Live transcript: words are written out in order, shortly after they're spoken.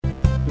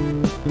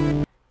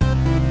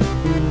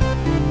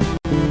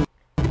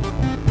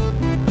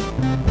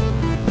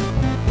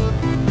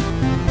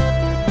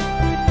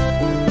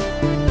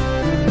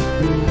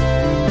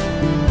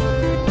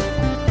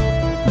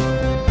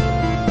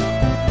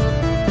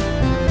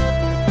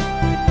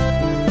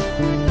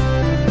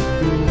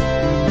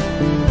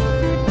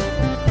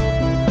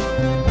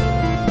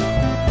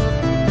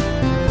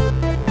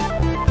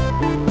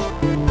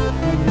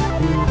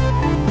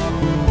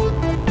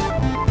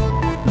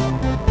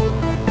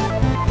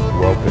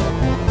Welcome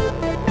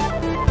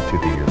to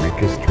the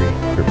Eureka Street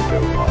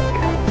Crypto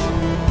Podcast.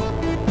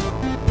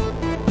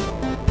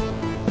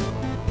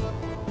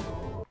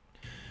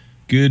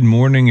 Good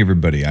morning,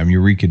 everybody. I'm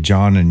Eureka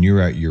John, and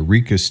you're at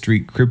Eureka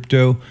Street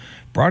Crypto,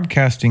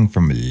 broadcasting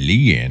from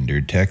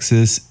Leander,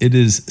 Texas. It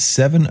is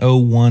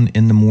 7:01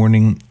 in the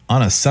morning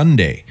on a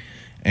Sunday.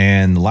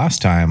 And the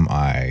last time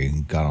I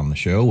got on the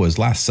show was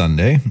last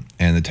Sunday.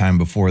 And the time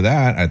before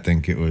that, I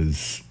think it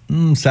was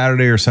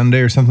Saturday or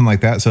Sunday or something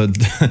like that. So it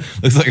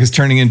looks like it's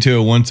turning into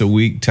a once a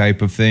week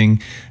type of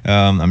thing.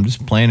 I'm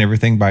just playing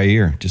everything by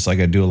ear, just like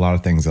I do a lot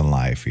of things in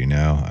life, you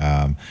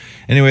know.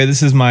 Anyway,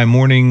 this is my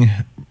morning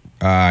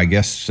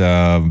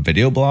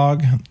video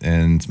blog,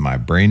 and it's my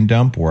brain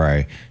dump where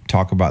I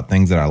talk about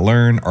things that I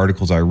learn,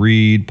 articles I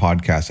read,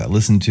 podcasts I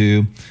listen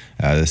to.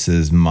 This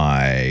is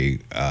my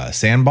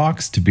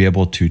sandbox to be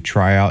able to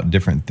try out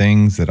different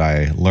things that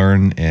I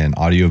learn in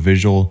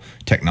audiovisual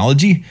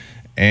technology.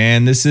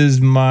 And this is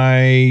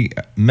my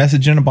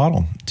message in a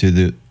bottle to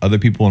the other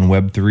people in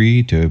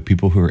Web3, to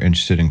people who are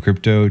interested in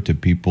crypto, to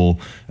people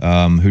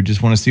who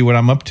just want to see what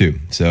I'm up to.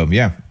 So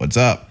yeah, what's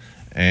up?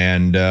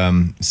 And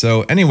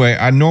so anyway,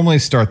 I normally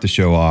start the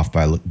show off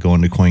by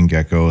going to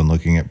CoinGecko and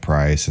looking at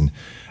price, and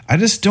I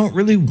just don't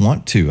really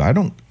want to. I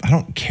don't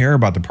care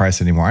about the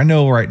price anymore. I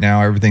know right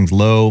now everything's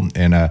low,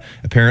 and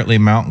apparently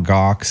Mt.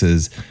 Gox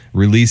is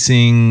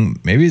releasing,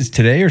 maybe it's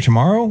today or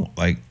tomorrow,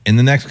 like in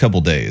the next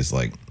couple days,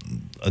 like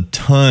a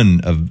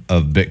ton of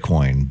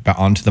Bitcoin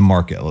onto the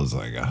market. It was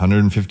like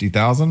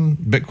 150,000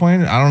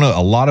 Bitcoin. I don't know,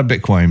 a lot of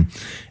Bitcoin.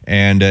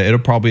 And it'll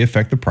probably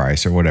affect the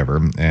price or whatever.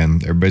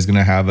 And everybody's going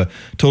to have a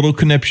total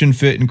conniption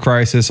fit and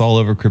crisis all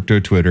over crypto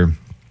Twitter.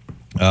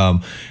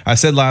 I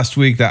said last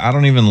week that I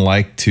don't even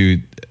like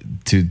to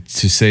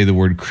say the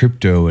word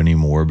crypto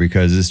anymore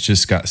because it's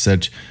just got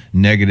such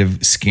negative,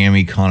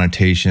 scammy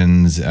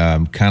connotations.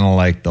 Kind of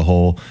like the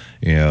whole,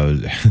 you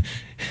know,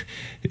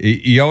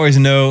 you always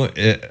know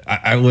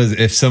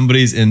if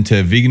somebody's into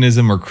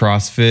veganism or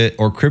CrossFit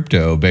or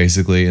crypto,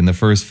 basically in the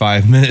first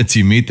 5 minutes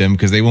you meet them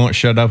because they won't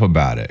shut up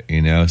about it,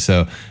 you know?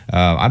 So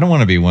I don't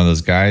want to be one of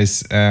those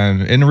guys.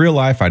 In real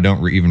life, I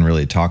don't even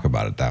really talk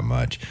about it that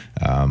much.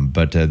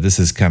 But this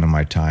is kind of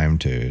my time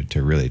to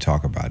really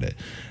talk about it.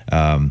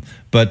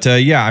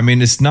 Yeah, I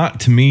mean, it's not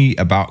to me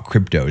about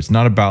crypto. It's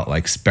not about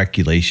like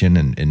speculation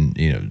and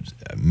you know,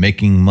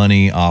 making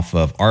money off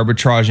of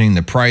arbitraging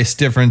the price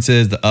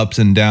differences, the ups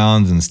and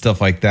downs and stuff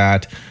like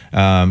that.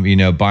 You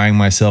know, buying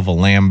myself a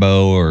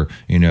Lambo or,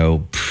 you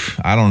know,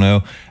 I don't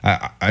know.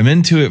 I'm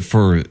into it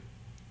for,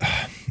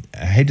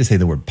 I hate to say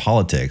the word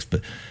politics,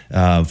 but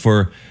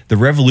for the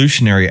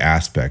revolutionary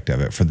aspect of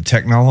it, for the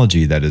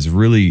technology that is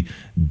really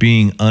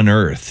being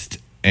unearthed.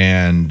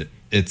 And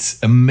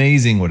it's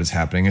amazing what is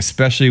happening,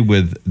 especially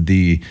with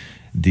the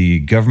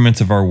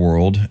governments of our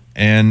world.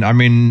 And I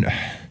mean,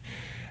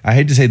 I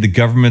hate to say the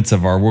governments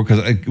of our world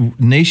because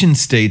nation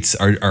states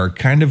are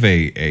kind of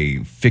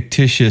a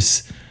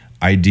fictitious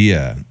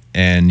idea.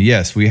 And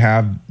yes, we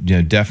have, you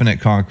know, definite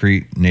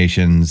concrete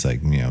nations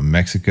like, you know,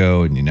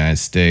 Mexico and the United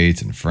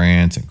States and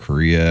France and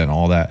Korea and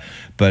all that.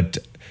 But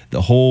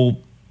the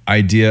whole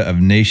idea of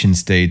nation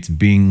states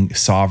being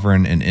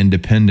sovereign and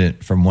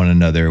independent from one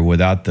another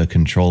without the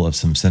control of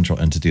some central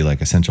entity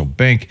like a central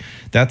bank,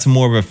 that's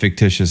more of a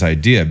fictitious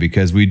idea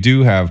because we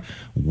do have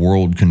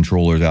world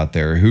controllers out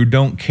there who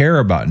don't care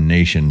about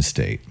nation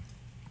state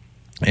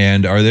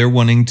and are there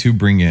wanting to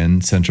bring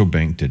in central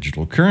bank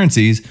digital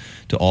currencies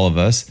to all of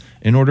us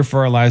in order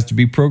for our lives to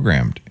be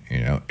programmed. You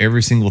know,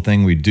 every single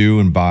thing we do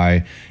and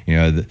buy, you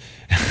know,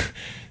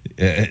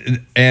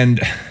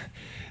 and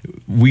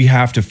we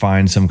have to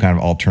find some kind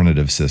of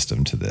alternative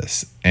system to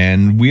this.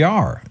 And we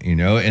are, you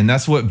know, and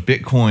that's what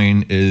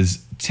Bitcoin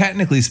is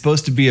technically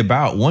supposed to be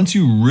about. Once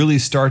you really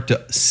start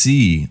to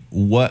see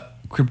what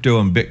crypto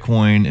and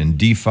Bitcoin and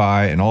DeFi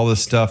and all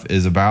this stuff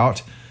is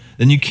about,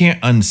 then you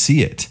can't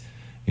unsee it,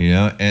 you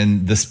know,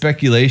 and the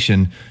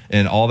speculation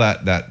and all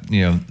that,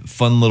 you know,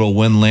 fun little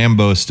Win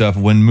Lambo stuff,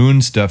 Win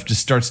Moon stuff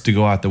just starts to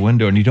go out the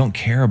window and you don't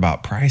care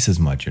about price as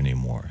much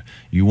anymore.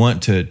 You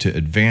want to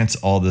advance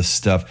all this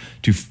stuff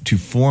to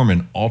form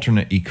an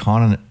alternate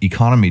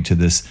economy to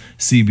this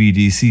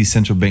CBDC,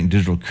 central bank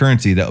digital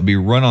currency that will be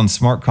run on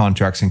smart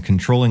contracts and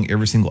controlling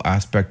every single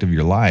aspect of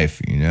your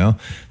life, you know?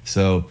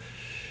 So,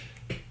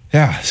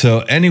 yeah. So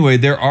anyway,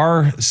 there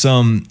are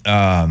some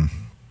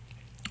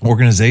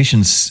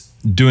organizations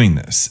doing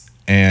this.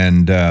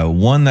 And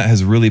one that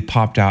has really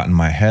popped out in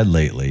my head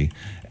lately,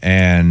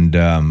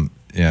 and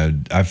you know,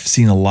 I've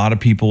seen a lot of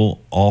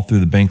people all through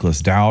the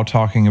Bankless DAO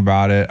talking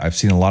about it. I've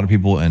seen a lot of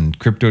people in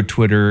crypto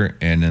Twitter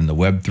and in the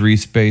Web3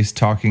 space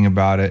talking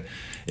about it.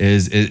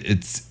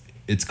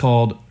 It's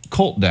called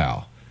Cult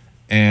DAO,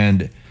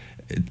 and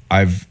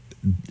I've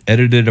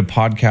edited a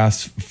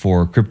podcast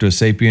for Crypto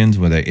Sapiens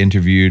where they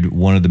interviewed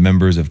one of the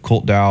members of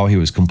Cult DAO. He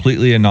was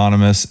completely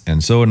anonymous,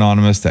 and so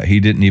anonymous that he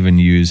didn't even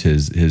use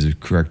his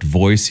correct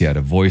voice. He had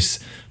a voice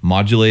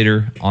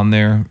modulator on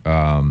there,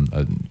 a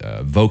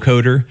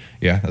vocoder.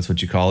 Yeah, that's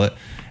what you call it.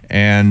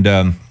 And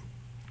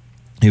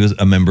He was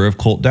a member of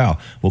Cult DAO.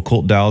 Well,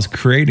 Cult DAO is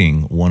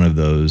creating one of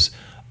those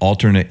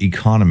alternate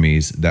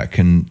economies that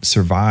can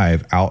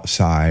survive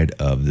outside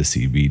of the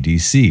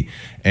CBDC.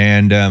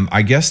 And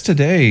I guess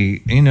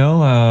today,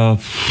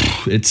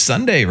 it's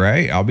Sunday,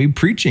 right? I'll be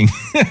preaching.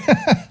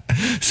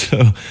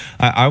 So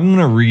I'm going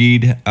to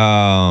read,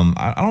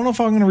 I don't know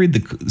if I'm going to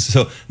read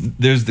so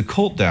there's the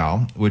Cult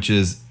DAO, which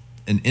is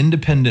an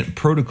independent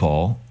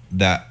protocol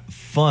that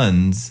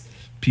funds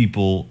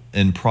people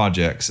and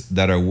projects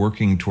that are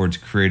working towards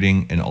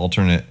creating an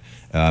alternate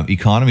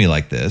economy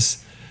like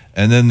this.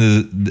 And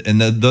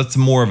then that's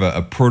more of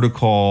a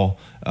protocol,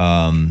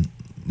 funding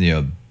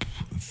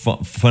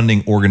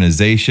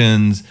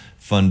organizations,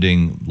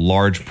 funding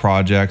large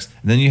projects.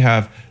 And then you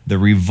have the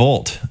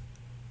Revolt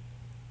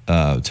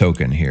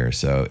token here.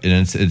 So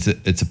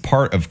it's a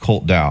part of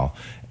Cult DAO,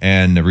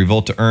 and the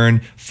Revolt to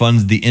Earn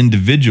funds the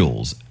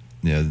individuals,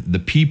 the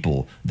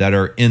people that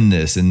are in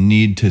this and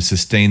need to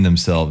sustain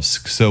themselves.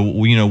 So,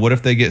 what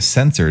if they get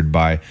censored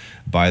by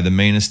the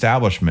main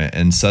establishment,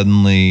 and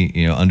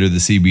suddenly, under the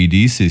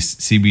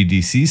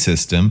CBDC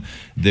system,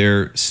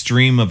 their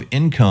stream of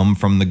income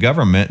from the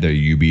government, their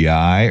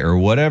UBI or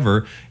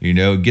whatever,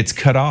 gets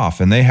cut off,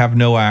 and they have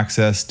no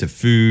access to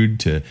food,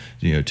 to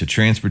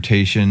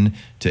transportation,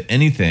 to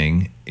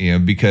anything,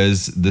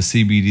 because the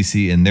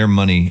CBDC and their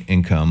money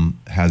income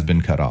has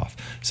been cut off.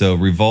 So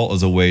Revolt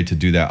is a way to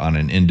do that on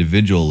an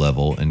individual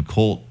level, and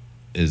Cult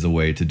is a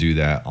way to do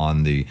that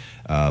on the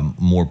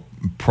more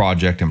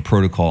project and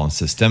protocol and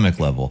systemic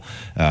level.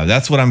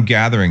 That's what I'm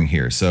gathering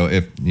here. So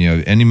if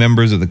any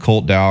members of the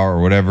Cult DAO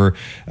or whatever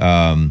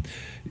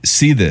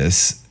see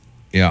this,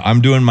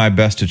 I'm doing my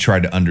best to try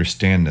to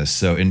understand this.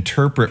 So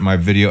interpret my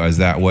video as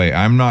that way.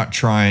 I'm not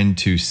trying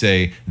to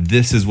say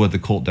this is what the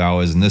Cult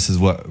DAO is and this is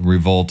what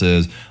Revolt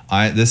is.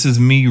 This is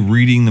me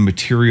reading the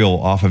material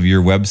off of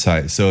your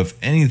website. So if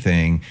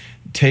anything,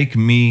 take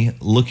me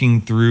looking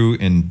through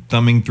and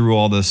thumbing through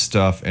all this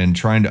stuff and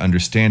trying to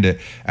understand it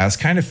as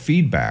kind of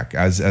feedback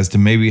as to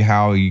maybe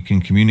how you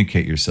can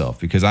communicate yourself,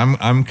 because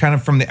I'm kind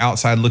of from the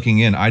outside looking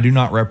in. I do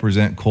not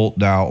represent Cult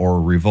DAO or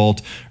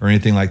Revolt or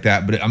anything like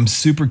that, but I'm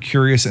super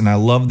curious and I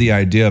love the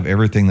idea of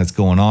everything that's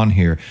going on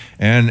here.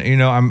 And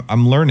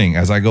I'm learning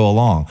as I go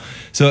along.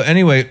 So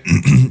anyway,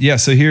 yeah,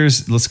 so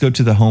let's go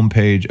to the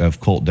homepage of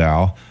Cult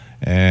DAO.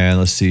 And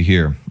let's see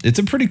here. It's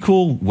a pretty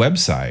cool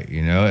website,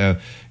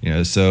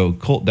 So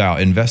Cult DAO,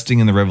 investing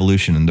in the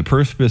revolution, and the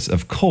purpose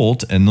of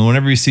Cult. And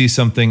whenever you see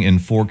something in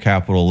 4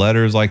 capital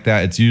letters like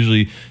that, it's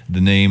usually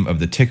the name of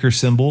the ticker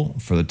symbol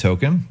for the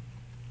token.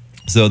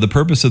 So the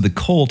purpose of the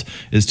Cult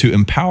is to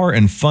empower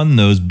and fund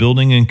those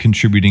building and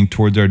contributing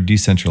towards our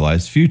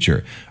decentralized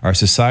future. Our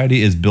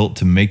society is built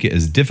to make it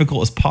as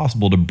difficult as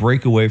possible to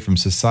break away from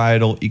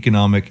societal,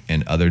 economic,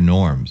 and other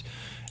norms.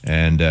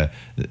 And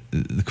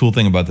the cool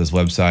thing about this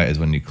website is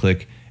when you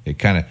click, it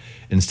kind of,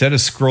 instead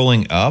of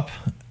scrolling up,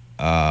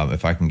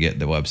 if I can get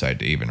the website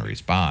to even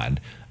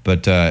respond,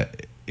 but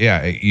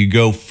you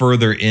go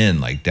further in,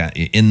 like down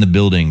in the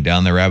building,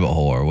 down the rabbit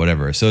hole or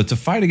whatever. So it's a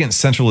fight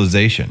against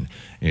centralization,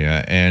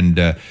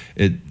 and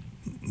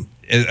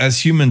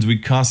as humans, we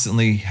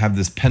constantly have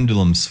this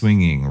pendulum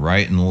swinging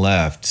right and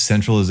left,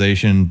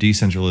 centralization,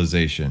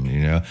 decentralization,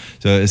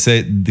 So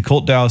the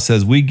Cult DAO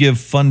says, we give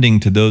funding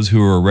to those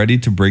who are ready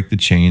to break the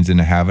chains and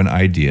have an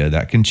idea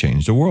that can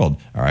change the world.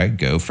 All right,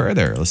 go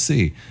further. Let's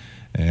see.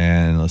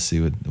 And let's see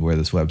where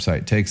this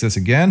website takes us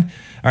again.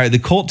 All right, the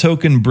Cult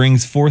token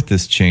brings forth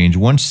this change.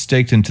 Once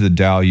staked into the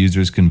DAO,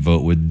 users can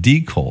vote with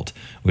Decult,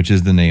 which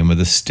is the name of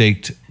the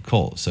staked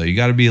cult. So you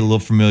got to be a little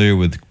familiar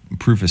with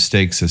proof of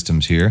stake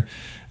systems here.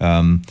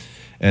 And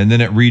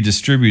then it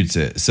redistributes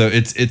it. So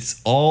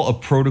it's all a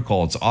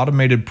protocol. It's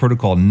automated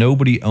protocol.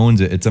 Nobody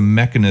owns it. It's a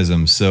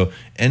mechanism. So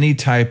any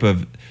type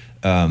of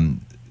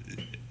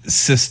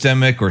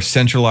systemic or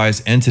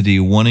centralized entity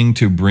wanting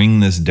to bring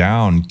this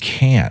down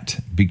can't,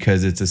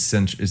 because it's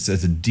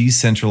a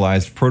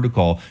decentralized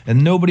protocol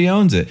and nobody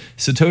owns it.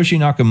 Satoshi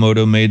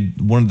Nakamoto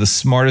made one of the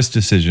smartest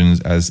decisions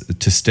as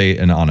to stay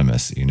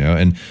anonymous,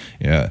 and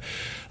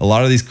a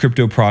lot of these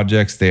crypto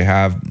projects, they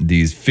have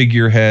these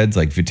figureheads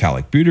like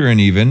Vitalik Buterin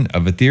even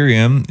of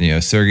Ethereum,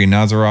 Sergey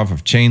Nazarov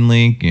of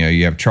Chainlink,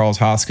 you have Charles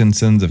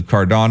Hoskinsons of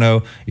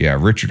Cardano,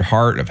 Richard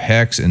Hart of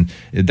Hex, and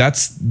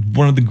that's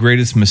one of the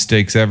greatest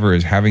mistakes ever,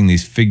 is having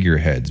these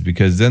figureheads,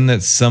 because then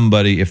that's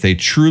somebody, if they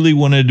truly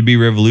wanted to be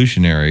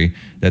revolutionary,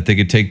 that they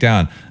could take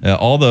down.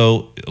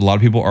 Although a lot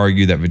of people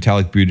argue that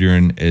Vitalik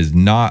Buterin is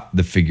not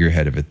the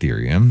figurehead of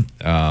Ethereum,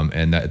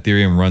 and that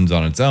Ethereum runs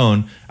on its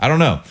own. I don't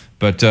know,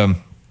 but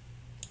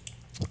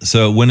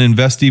so when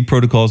investee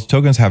protocols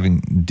tokens,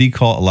 having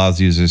Decult allows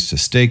users to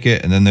stake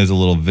it, and then there's a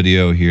little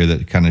video here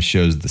that kind of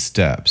shows the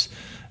steps.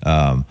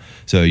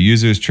 So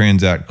users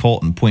transact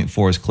Cult, and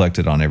 0.4 is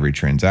collected on every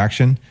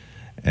transaction,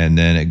 and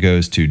then it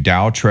goes to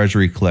DAO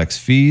Treasury collects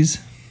fees,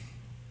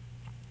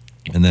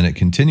 and then it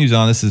continues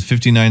on. This is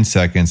 59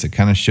 seconds. It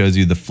kind of shows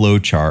you the flow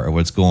chart of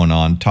what's going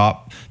on.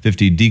 Top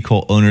 50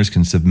 Decult owners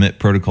can submit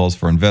protocols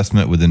for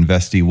investment with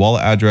investee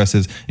wallet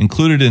addresses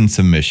included in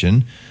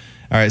submission.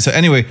 All right. So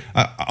anyway,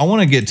 I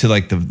want to get to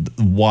like the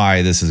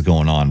why this is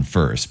going on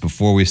first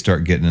before we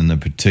start getting in the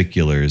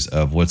particulars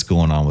of what's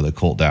going on with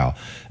Occult DAO.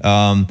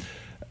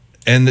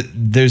 And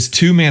there's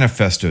two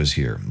manifestos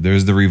here.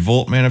 There's the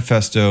Revolt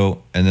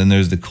Manifesto, and then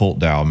there's the Cult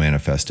DAO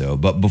Manifesto.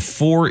 But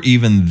before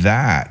even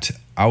that,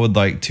 I would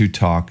like to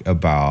talk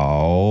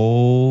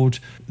about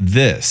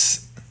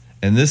this.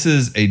 And this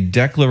is a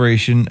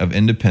Declaration of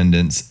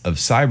Independence of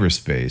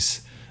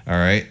Cyberspace. All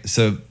right.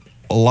 So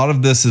a lot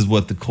of this is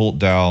what the Cult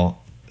DAO,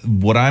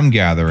 what I'm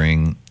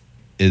gathering,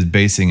 is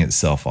basing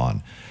itself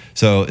on.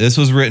 So this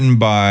was written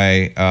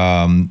by,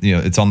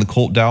 it's on the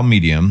Cult DAO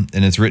Medium,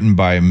 and it's written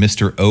by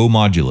Mr. O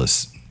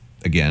Modulus,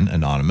 again,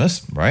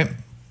 anonymous, right?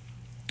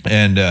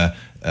 And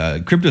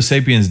Crypto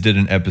Sapiens did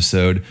an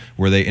episode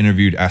where they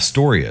interviewed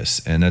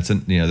Astorius, and that's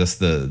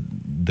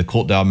the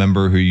Cult DAO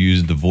member who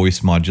used the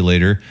voice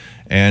modulator.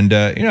 And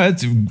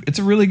it's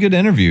a really good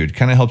interview. It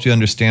kind of helps you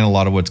understand a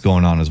lot of what's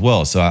going on as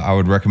well. So I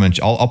would recommend.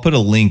 I'll put a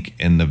link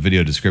in the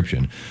video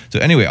description. So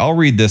anyway, I'll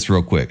read this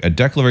real quick. A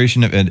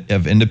Declaration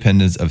of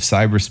Independence of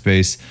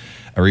Cyberspace,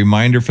 a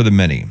reminder for the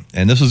many.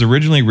 And this was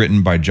originally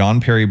written by John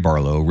Perry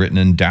Barlow, written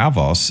in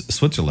Davos,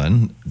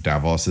 Switzerland.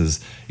 Davos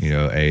is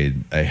a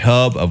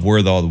hub of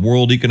where the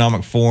World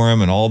Economic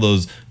Forum and all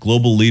those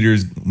global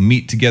leaders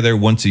meet together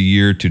once a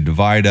year to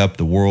divide up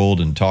the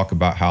world and talk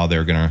about how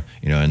they're gonna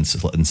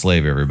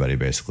enslave everybody,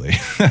 basically.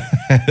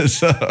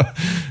 So,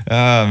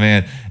 oh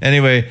man.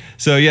 Anyway,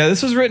 so yeah,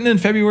 this was written in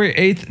February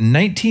 8th,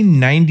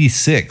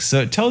 1996. So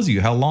it tells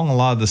you how long a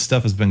lot of this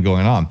stuff has been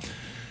going on.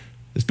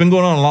 It's been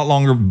going on a lot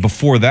longer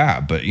before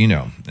that, but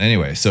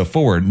anyway, so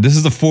forward. This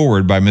is the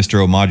forward by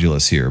Mr. O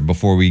Modulus here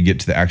before we get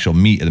to the actual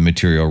meat of the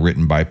material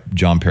written by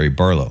John Perry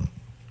Barlow.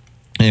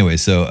 Anyway,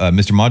 so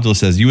Mr. Modulus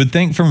says, you would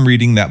think from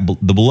reading the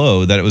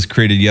below that it was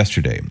created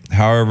yesterday.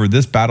 However,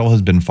 this battle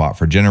has been fought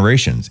for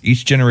generations,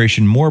 each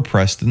generation more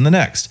oppressed than the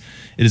next.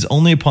 It is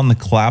only upon the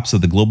collapse of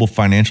the global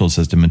financial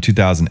system in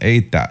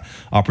 2008 that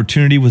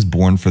opportunity was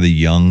born for the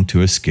young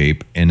to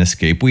escape, and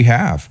escape we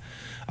have.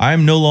 I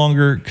am no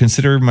longer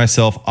considering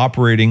myself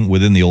operating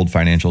within the old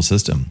financial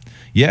system.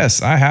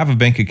 Yes, I have a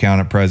bank account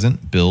at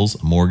present,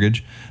 bills,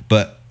 mortgage,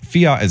 but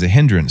fiat is a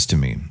hindrance to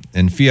me.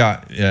 And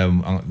fiat,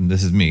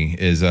 this is me,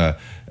 is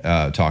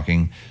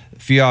talking.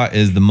 Fiat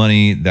is the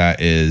money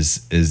that is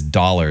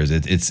dollars.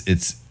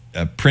 It's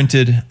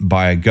printed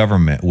by a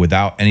government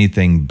without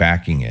anything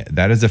backing it.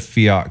 That is a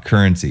fiat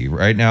currency.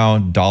 Right now,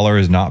 dollar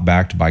is not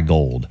backed by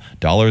gold.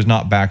 Dollar is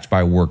not backed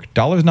by work.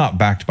 Dollar is not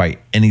backed by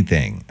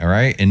anything, all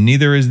right? And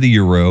neither is the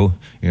euro,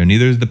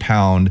 neither is the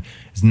pound.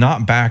 It's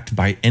not backed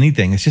by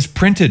anything. It's just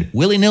printed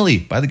willy-nilly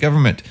by the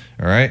government,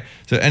 all right?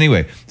 So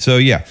anyway,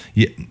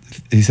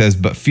 he says,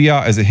 but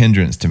fiat is a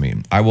hindrance to me.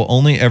 I will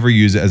only ever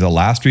use it as a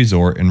last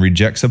resort and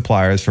reject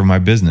suppliers for my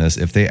business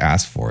if they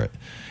ask for it.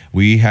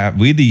 We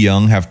the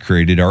young have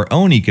created our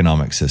own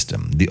economic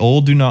system. The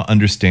old do not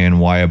understand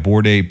why a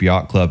Bored Ape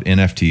Yacht Club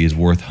NFT is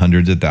worth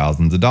hundreds of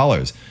thousands of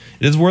dollars.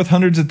 It is worth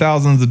hundreds of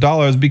thousands of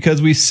dollars because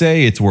we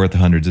say it's worth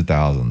hundreds of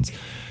thousands.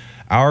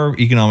 Our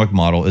economic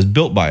model is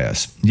built by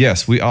us.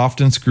 Yes, we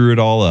often screw it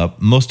all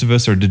up. Most of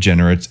us are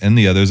degenerates and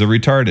the others are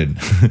retarded.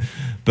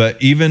 But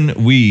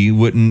even we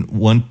wouldn't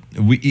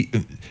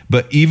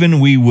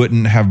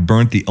have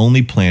burnt the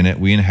only planet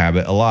we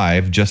inhabit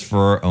alive just for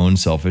our own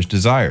selfish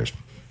desires.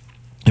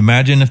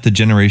 Imagine if the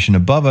generation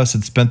above us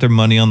had spent their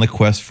money on the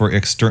quest for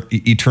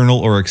eternal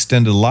or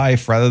extended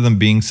life rather than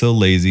being so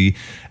lazy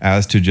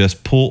as to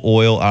just pull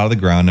oil out of the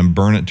ground and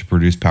burn it to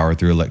produce power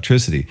through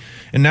electricity.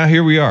 And now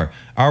here we are.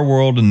 Our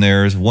world and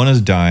theirs, one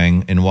is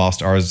dying, and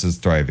whilst ours is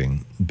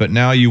thriving. But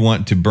now you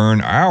want to burn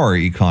our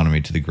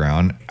economy to the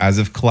ground, as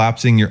if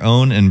collapsing your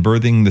own and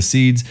birthing the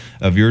seeds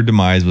of your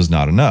demise was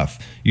not enough.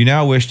 You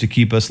now wish to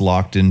keep us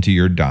locked into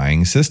your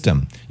dying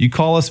system. You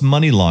call us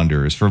money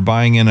launderers for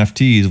buying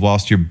NFTs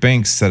whilst your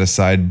banks set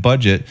aside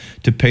budget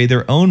to pay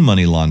their own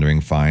money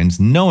laundering fines,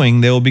 knowing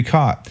they will be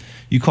caught.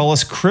 You call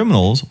us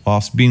criminals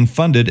whilst being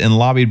funded and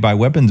lobbied by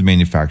weapons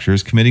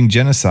manufacturers committing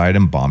genocide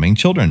and bombing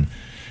children.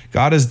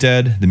 God is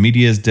dead, the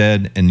media is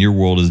dead, and your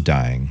world is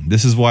dying.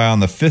 This is why on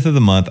the 5th of the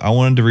month, I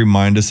wanted to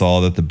remind us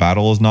all that the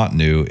battle is not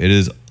new. It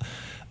is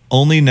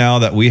only now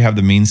that we have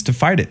the means to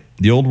fight it.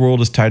 The old world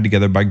is tied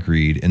together by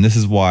greed, and this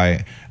is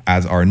why,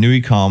 as our new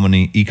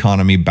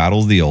economy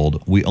battles the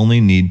old, we only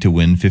need to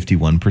win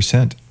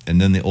 51%, and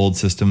then the old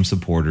system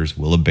supporters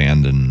will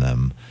abandon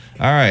them.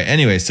 All right,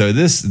 anyway, so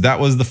that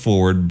was the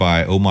forward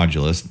by O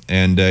Modulus,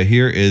 and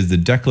here is the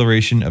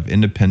Declaration of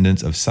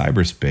Independence of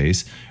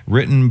Cyberspace,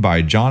 written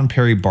by John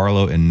Perry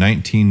Barlow in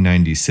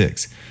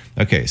 1996.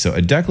 Okay, so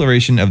a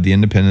Declaration of the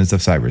Independence of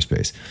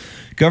Cyberspace.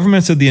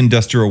 Governments of the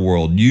industrial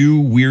world,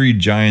 you weary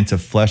giants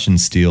of flesh and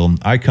steel,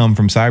 I come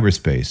from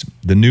cyberspace,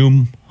 the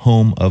new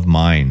home of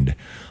mind.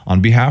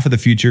 On behalf of the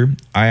future,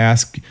 I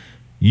ask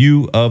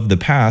you of the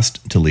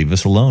past to leave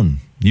us alone.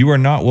 You are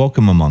not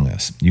welcome among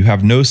us. You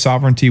have no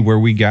sovereignty where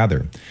we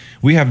gather.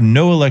 We have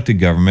no elected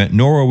government,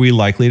 nor are we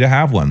likely to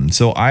have one.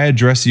 So I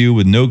address you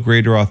with no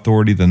greater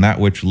authority than that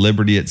which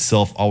liberty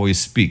itself always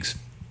speaks.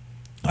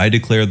 I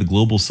declare the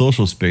global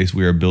social space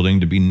we are building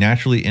to be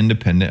naturally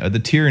independent of the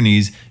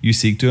tyrannies you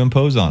seek to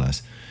impose on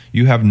us.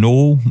 You have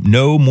no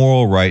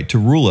moral right to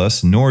rule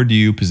us, nor do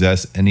you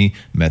possess any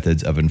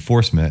methods of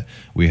enforcement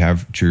we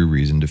have true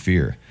reason to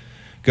fear.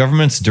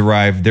 Governments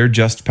derive their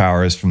just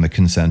powers from the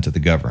consent of the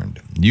governed.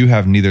 You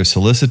have neither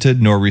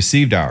solicited nor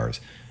received ours.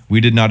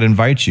 We did not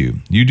invite you.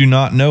 You do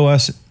not know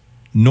us,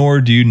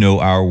 nor do you know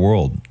our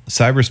world.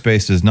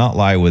 Cyberspace does not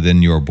lie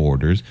within your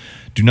borders.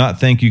 Do not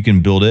think you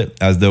can build it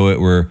as though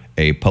it were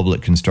a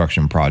public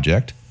construction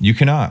project. You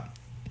cannot.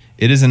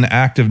 It is an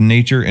act of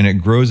nature, and it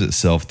grows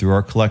itself through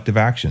our collective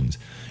actions.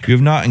 You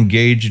have not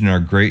engaged in our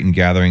great and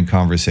gathering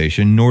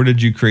conversation, nor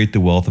did you create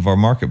the wealth of our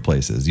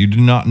marketplaces. You do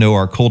not know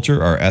our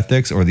culture, our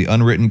ethics, or the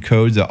unwritten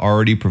codes that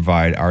already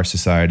provide our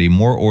society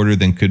more order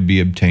than could be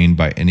obtained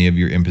by any of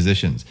your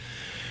impositions.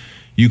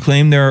 You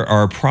claim there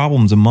are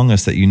problems among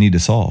us that you need to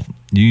solve.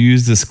 You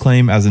use this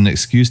claim as an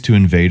excuse to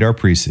invade our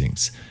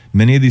precincts.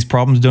 Many of these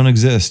problems don't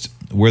exist.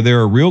 Where there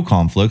are real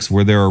conflicts,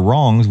 where there are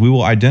wrongs, we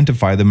will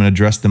identify them and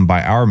address them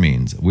by our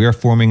means. We are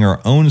forming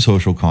our own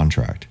social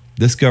contract.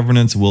 This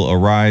governance will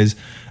arise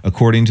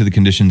according to the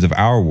conditions of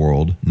our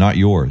world, not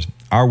yours.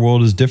 Our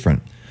world is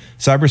different.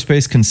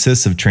 Cyberspace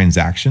consists of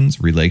transactions,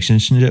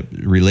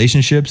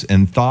 relationships,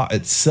 and thought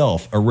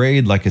itself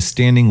arrayed like a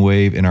standing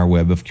wave in our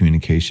web of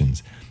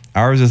communications.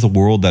 Ours is a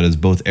world that is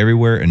both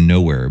everywhere and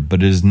nowhere,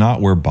 but it is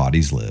not where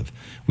bodies live.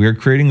 We are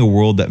creating a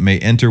world that may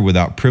enter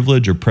without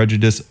privilege or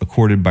prejudice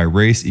accorded by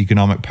race,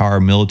 economic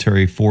power,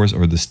 military force,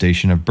 or the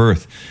station of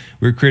birth.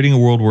 We are creating a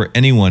world where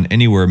anyone,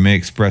 anywhere may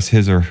express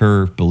his or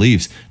her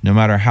beliefs, no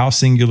matter how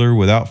singular,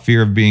 without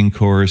fear of being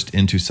coerced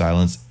into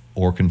silence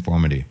or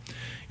conformity.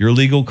 Your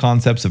legal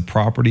concepts of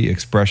property,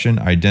 expression,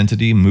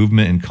 identity,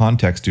 movement, and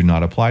context do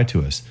not apply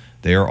to us.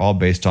 They are all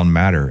based on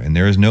matter, and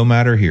there is no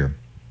matter here.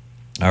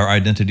 Our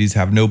identities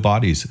have no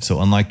bodies, so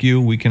unlike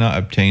you, we cannot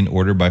obtain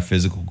order by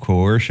physical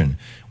coercion.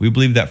 We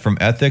believe that from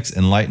ethics,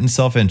 enlightened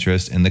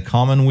self-interest, and the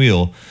common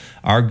weal,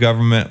 our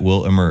government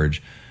will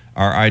emerge.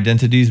 Our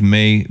identities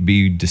may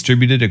be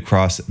distributed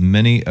across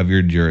many of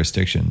your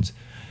jurisdictions.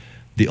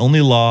 The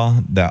only law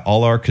that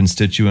all our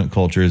constituent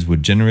cultures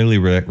would generally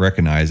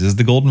recognize is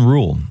the golden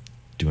rule.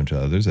 Do unto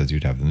others as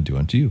you'd have them do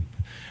unto you.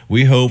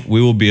 We hope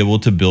we will be able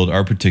to build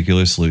our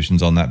particular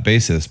solutions on that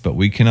basis, but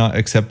we cannot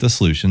accept the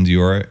solutions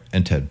you are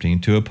attempting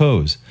to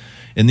oppose.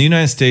 In the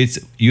United States,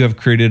 you have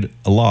created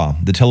a law,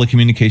 the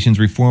Telecommunications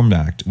Reform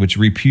Act, which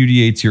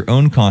repudiates your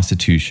own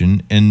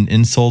constitution and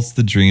insults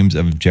the dreams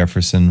of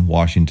Jefferson,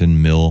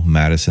 Washington, Mill,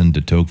 Madison,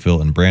 de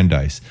Tocqueville, and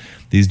Brandeis.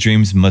 These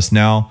dreams must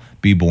now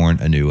be born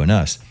anew in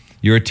us.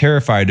 You are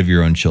terrified of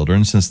your own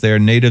children, since they are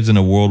natives in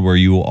a world where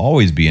you will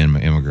always be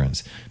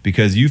immigrants,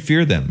 because you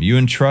fear them. You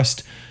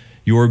entrust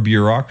your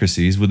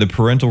bureaucracies with the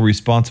parental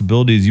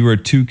responsibilities you are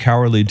too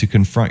cowardly to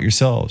confront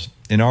yourselves.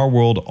 In our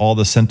world, all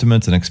the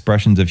sentiments and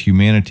expressions of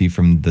humanity,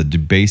 from the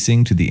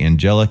debasing to the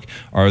angelic,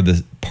 are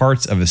the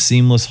parts of a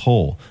seamless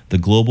whole, the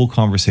global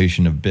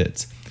conversation of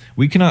bits.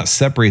 We cannot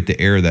separate the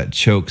air that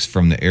chokes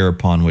from the air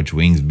upon which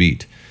wings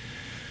beat.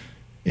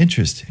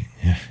 Interesting.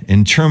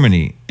 In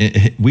Germany,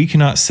 we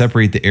cannot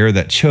separate the air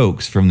that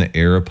chokes from the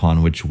air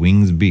upon which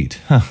wings beat.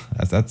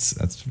 That's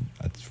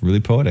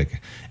really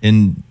poetic.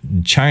 In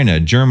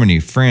China, Germany,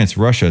 France,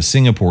 Russia,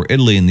 Singapore,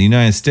 Italy, and the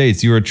United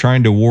States, you are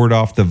trying to ward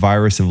off the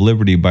virus of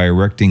liberty by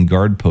erecting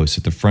guard posts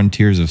at the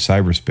frontiers of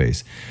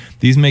cyberspace.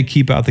 These may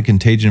keep out the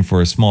contagion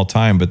for a small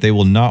time, but they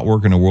will not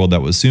work in a world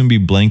that will soon be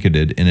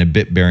blanketed in a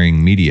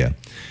bit-bearing media.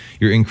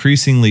 Your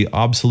increasingly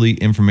obsolete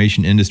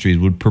information industries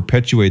would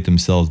perpetuate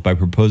themselves by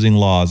proposing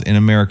laws in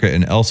America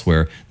and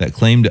elsewhere that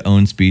claim to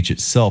own speech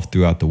itself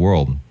throughout the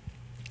world.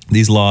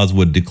 These laws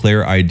would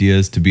declare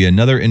ideas to be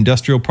another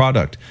industrial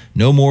product,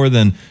 no more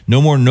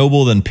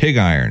noble than pig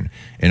iron.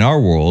 In our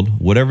world,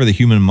 whatever the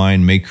human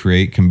mind may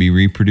create can be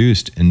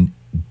reproduced and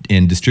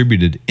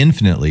distributed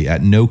infinitely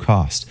at no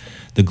cost.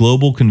 The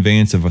global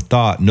conveyance of a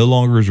thought no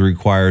longer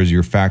requires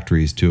your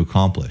factories to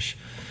accomplish.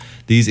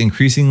 These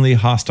increasingly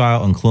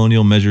hostile and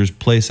colonial measures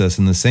place us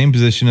in the same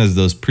position as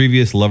those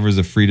previous lovers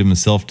of freedom and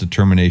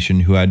self-determination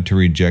who had to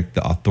reject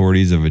the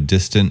authorities of a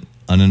distant,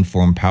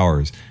 uninformed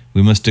powers.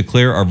 We must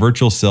declare our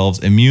virtual selves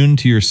immune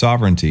to your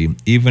sovereignty,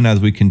 even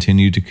as we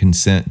continue to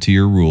consent to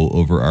your rule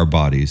over our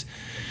bodies.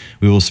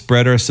 We will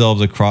spread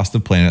ourselves across the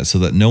planet so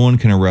that no one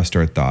can arrest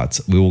our thoughts.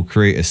 We will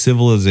create a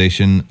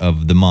civilization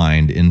of the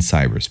mind in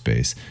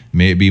cyberspace.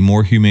 May it be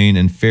more humane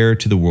and fair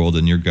to the world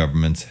than your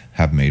governments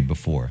have made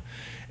before.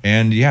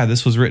 And yeah,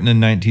 this was written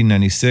in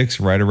 1996,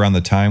 right around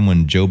the time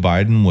when Joe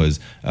Biden was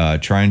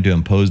trying to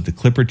impose the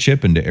Clipper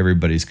chip into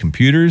everybody's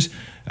computers.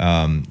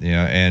 They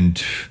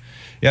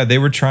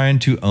were trying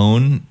to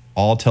own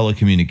all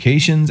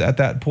telecommunications at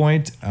that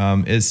point.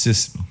 It's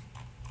just,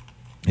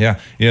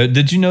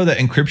 did you know that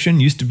encryption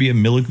used to be a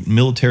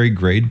military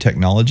grade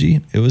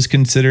technology? It was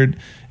considered,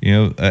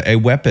 a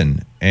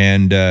weapon.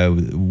 And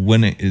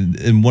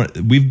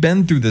we've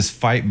been through this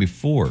fight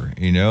before,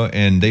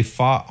 and they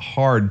fought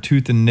hard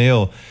tooth and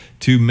nail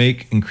to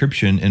make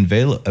encryption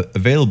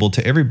available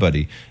to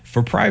everybody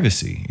for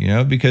privacy,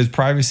 because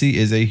privacy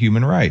is a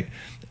human right.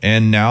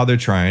 And now they're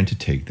trying to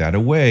take that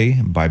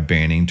away by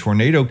banning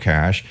Tornado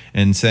Cash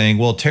and saying,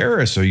 well,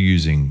 terrorists are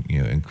using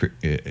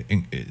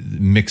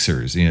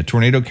mixers.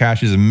 Tornado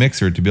Cash is a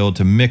mixer to be able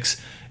to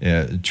mix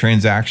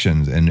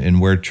transactions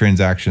and where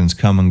transactions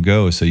come and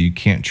go, so you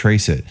can't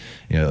trace it.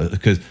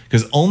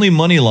 Because only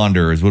money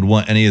launderers would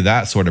want any of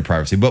that sort of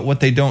privacy. But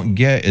what they don't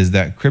get is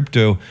that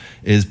crypto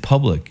is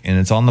public and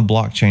it's on the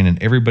blockchain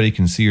and everybody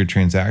can see your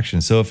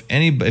transactions. So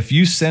if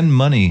you send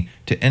money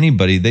to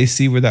anybody, they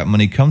see where that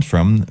money comes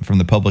from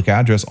the public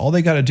address. All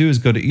they got to do is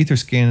go to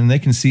Etherscan and they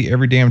can see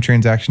every damn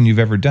transaction you've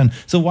ever done.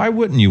 So why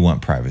wouldn't you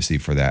want privacy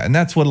for that? And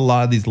that's what a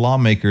lot of these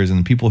lawmakers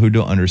and people who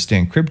don't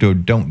understand crypto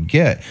don't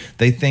get.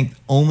 They think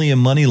only a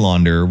money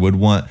launderer would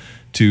want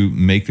to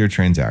make their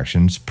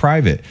transactions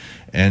private.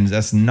 And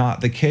that's not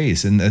the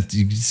case. And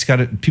you just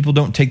people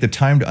don't take the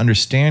time to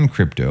understand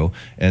crypto,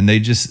 and they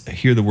just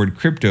hear the word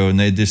crypto and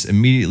they just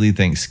immediately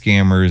think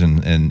scammers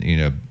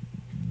and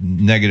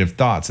negative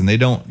thoughts, and they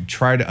don't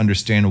try to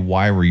understand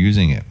why we're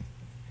using it.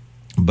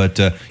 But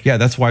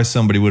that's why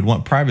somebody would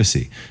want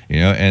privacy,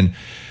 And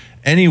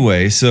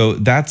anyway, so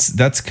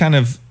that's kind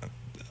of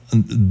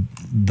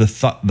the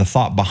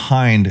thought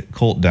behind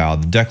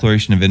CultDAO, the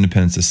Declaration of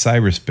Independence of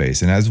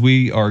Cyberspace. And as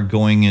we are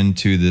going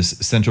into this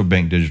central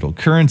bank digital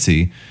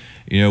currency,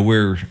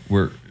 we're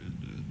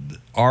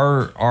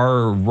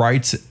our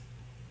rights,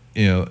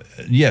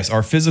 yes,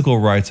 our physical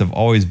rights have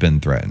always been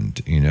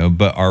threatened,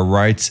 but our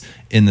rights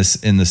in the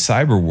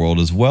cyber world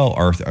as well,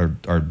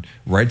 our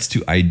rights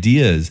to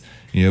ideas,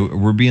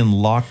 we're being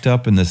locked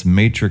up in this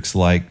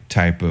matrix-like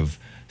type of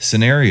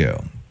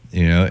scenario.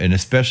 And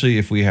especially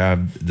if we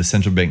have the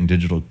central bank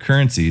digital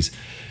currencies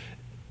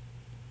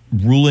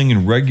ruling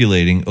and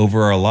regulating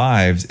over our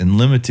lives and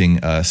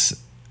limiting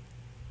us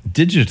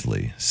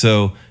digitally.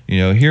 So,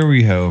 here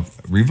we have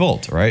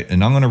Revolt, right?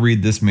 And I'm going to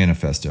read this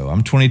manifesto.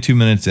 I'm 22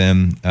 minutes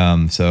in,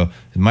 so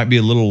it might be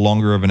a little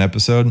longer of an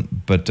episode,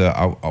 but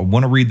I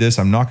want to read this.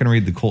 I'm not going to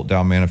read the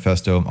CultDAO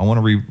manifesto. I want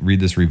to read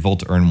this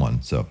Revolt to Earn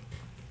one. So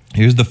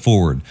here's the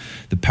forward.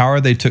 The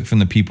power they took from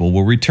the people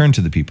will return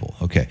to the people.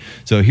 Okay,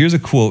 so here's a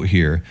quote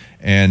here,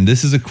 and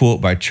this is a quote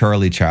by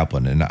Charlie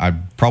Chaplin, and I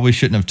probably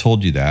shouldn't have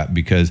told you that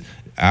because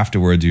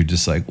afterwards you're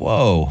just like,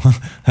 whoa,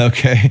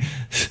 okay.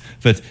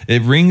 But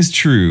it rings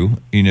true,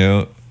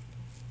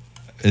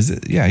 Is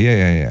it?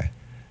 Yeah.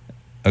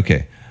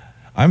 Okay.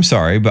 I'm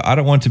sorry, but I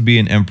don't want to be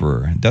an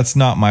emperor. That's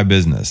not my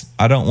business.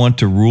 I don't want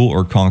to rule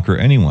or conquer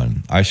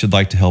anyone. I should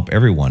like to help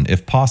everyone,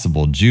 if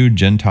possible. Jew,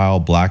 Gentile,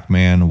 black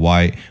man,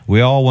 white.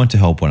 We all want to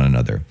help one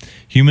another.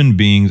 Human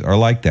beings are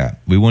like that.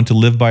 We want to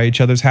live by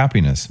each other's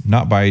happiness,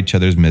 not by each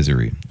other's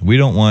misery. We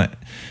don't want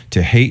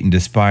to hate and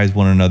despise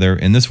one another.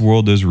 In this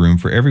world, there's room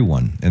for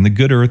everyone. And the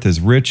good earth is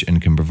rich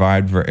and can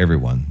provide for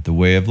everyone. The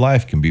way of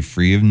life can be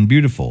free and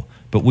beautiful,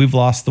 but we've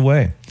lost the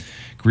way.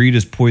 Greed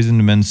has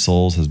poisoned men's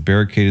souls, has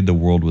barricaded the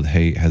world with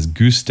hate, has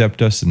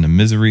goose-stepped us into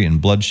misery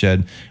and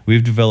bloodshed.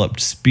 We've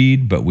developed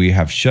speed, but we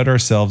have shut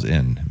ourselves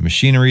in.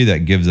 Machinery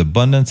that gives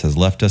abundance has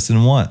left us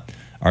in want.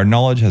 Our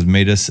knowledge has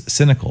made us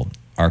cynical.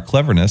 Our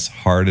cleverness,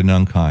 hard and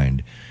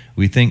unkind.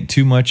 We think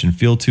too much and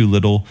feel too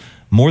little.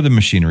 More than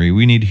machinery,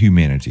 we need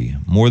humanity.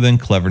 More than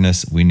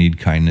cleverness, we need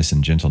kindness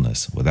and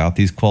gentleness. Without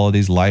these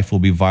qualities, life will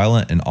be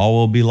violent and all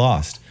will be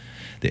lost.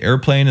 The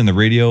airplane and the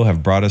radio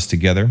have brought us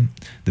together.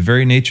 The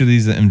very nature of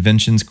these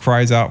inventions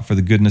cries out for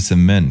the goodness of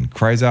men,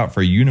 cries out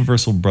for a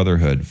universal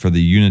brotherhood, for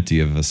the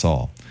unity of us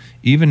all.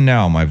 Even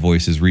now, my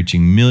voice is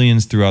reaching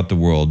millions throughout the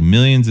world,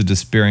 millions of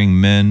despairing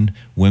men,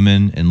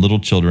 women, and little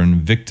children,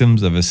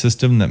 victims of a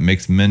system that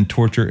makes men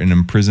torture and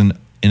imprison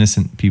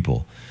innocent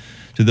people.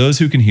 To those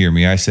who can hear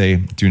me, I say,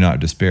 do not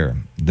despair.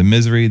 The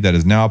misery that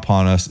is now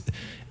upon us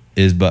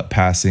is but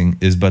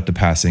the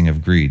passing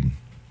of greed.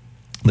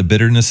 The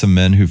bitterness of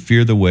men who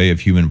fear the way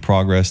of human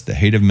progress, the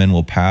hate of men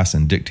will pass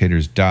and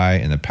dictators die,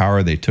 and the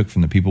power they took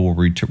from the people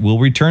will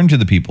return to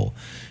the people.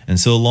 And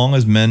so long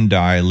as men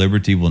die,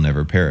 liberty will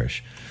never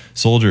perish.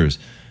 Soldiers,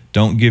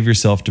 don't give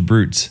yourself to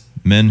brutes.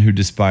 Men who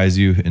despise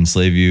you,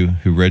 enslave you,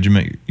 who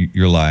regiment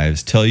your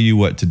lives, tell you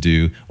what to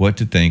do, what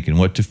to think, and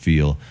what to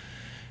feel,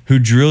 who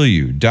drill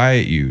you,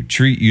 diet you,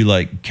 treat you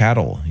like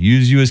cattle,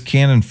 use you as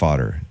cannon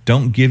fodder.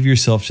 Don't give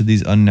yourself to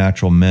these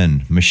unnatural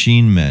men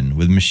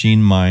with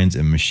machine minds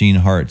and machine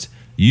hearts.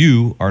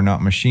 You are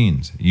not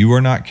machines. You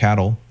are not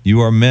cattle.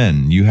 You are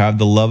men. You have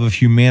the love of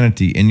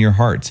humanity in your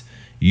hearts.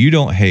 You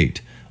don't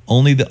hate.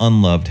 Only the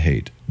unloved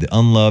hate, the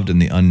unloved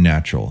and the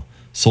unnatural.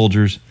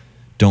 Soldiers,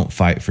 don't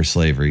fight for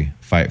slavery.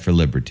 Fight for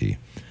liberty.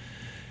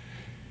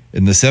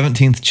 In the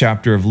 17th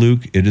chapter of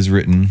Luke, it is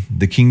written,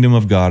 the kingdom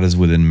of God is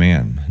within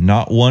man.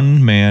 Not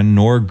one man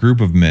nor a group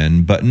of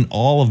men, but in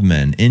all of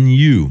men, in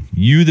you.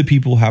 You, the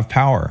people, have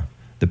power.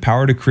 The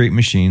power to create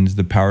machines,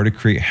 the power to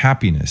create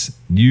happiness.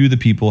 You, the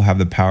people, have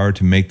the power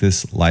to make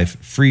this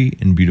life free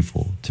and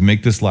beautiful, to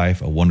make this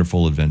life a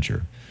wonderful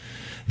adventure.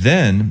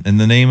 Then, in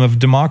the name of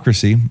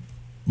democracy,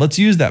 let's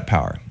use that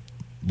power.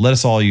 Let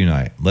us all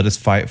unite. Let us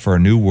fight for a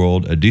new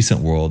world, a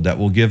decent world that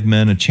will give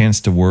men a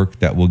chance to work,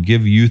 that will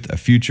give youth a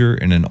future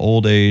in an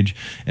old age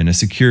and a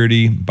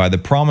security. By the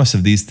promise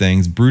of these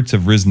things, brutes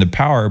have risen to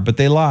power, but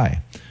they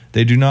lie.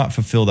 They do not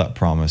fulfill that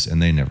promise, and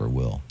they never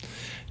will.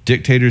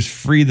 Dictators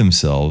free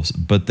themselves,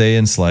 but they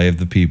enslave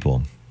the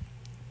people.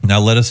 Now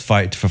let us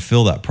fight to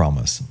fulfill that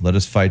promise. Let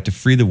us fight to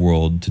free the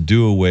world, to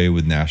do away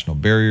with national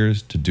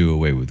barriers, to do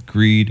away with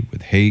greed,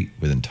 with hate,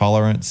 with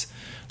intolerance.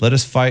 Let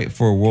us fight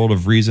for a world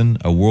of reason,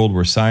 a world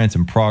where science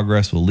and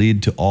progress will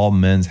lead to all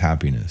men's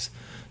happiness.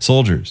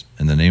 Soldiers,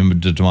 in the name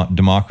of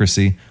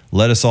democracy,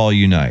 let us all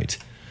unite.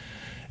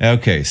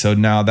 Okay, so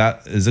now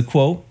that is a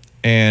quote,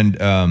 and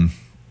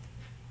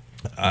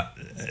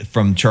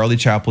from Charlie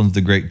Chaplin's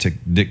The Great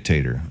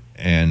Dictator,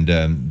 and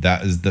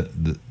that is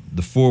the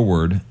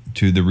foreword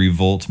to the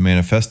Revolt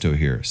Manifesto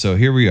here. So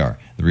here we are,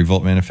 the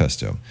Revolt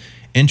Manifesto.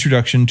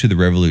 Introduction to the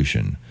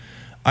Revolution.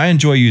 I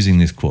enjoy using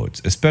these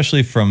quotes,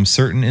 especially from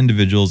certain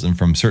individuals and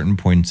from certain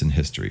points in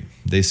history.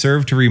 They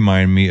serve to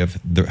remind me of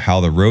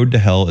how the road to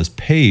hell is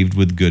paved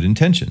with good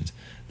intentions.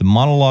 The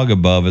monologue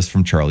above is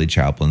from Charlie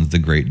Chaplin's The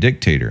Great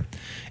Dictator.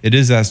 It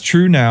is as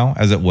true now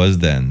as it was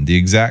then. The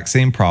exact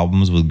same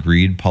problems with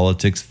greed,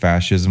 politics,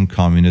 fascism,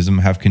 communism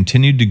have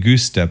continued to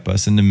goose-step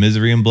us into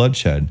misery and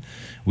bloodshed.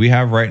 We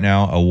have right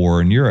now a war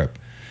in Europe.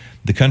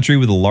 The country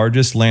with the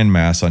largest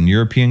landmass on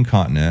European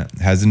continent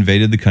has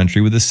invaded the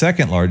country with the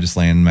second largest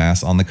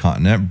landmass on the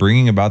continent,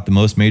 bringing about the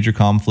most major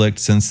conflict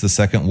since the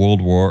Second World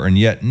War, and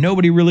yet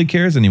nobody really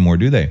cares anymore,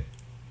 do they?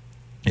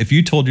 If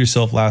you told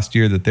yourself last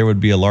year that there would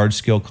be a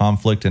large-scale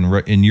conflict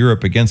in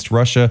Europe against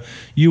Russia,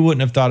 you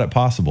wouldn't have thought it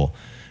possible.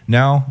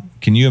 Now,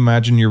 can you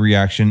imagine your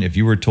reaction if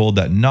you were told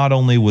that not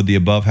only would the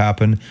above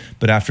happen,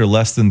 but after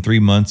less than 3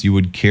 months you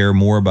would care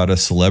more about a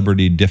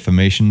celebrity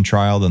defamation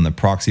trial than the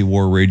proxy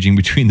war raging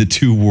between the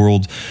two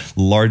world's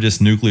largest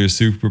nuclear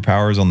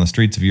superpowers on the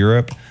streets of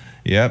Europe?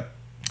 Yep.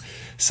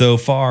 So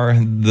far,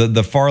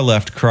 the far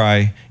left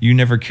cry, "You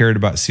never cared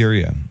about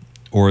Syria,"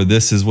 or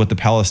 "This is what the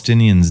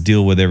Palestinians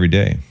deal with every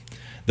day."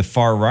 The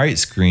far right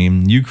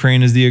scream,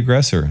 "Ukraine is the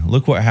aggressor.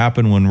 Look what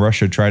happened when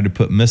Russia tried to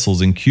put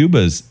missiles in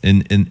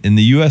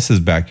the US's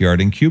backyard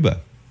in Cuba."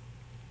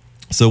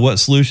 So what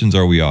solutions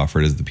are we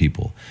offered as the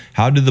people?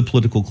 How do the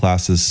political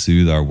classes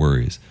soothe our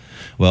worries?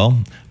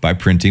 Well, by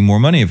printing more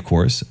money, of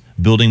course,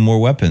 building more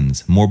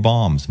weapons, more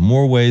bombs,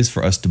 more ways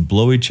for us to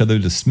blow each other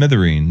to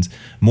smithereens,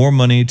 more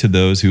money to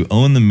those who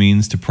own the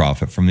means to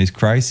profit from these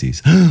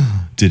crises.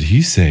 Did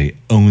he say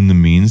own the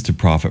means to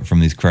profit from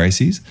these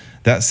crises?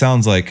 That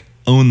sounds like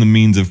own the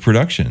means of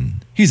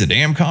production. He's a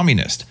damn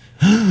communist.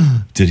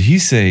 Did he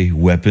say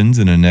weapons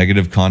in a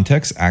negative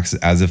context acts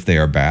as if they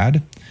are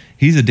bad?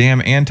 He's a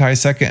damn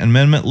anti-Second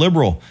Amendment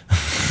liberal.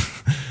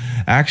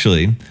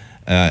 Actually,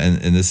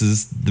 and this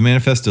is the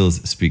manifesto's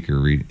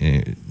speaker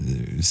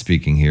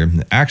speaking here.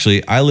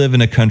 Actually, I live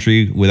in a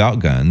country without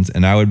guns,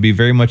 and I would be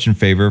very much in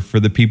favor for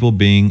the people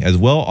being as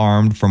well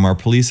armed from our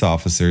police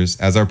officers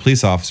as our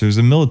police officers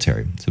and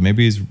military. So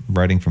maybe he's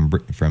writing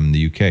from the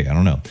UK. I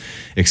don't know.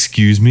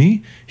 Excuse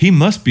me? He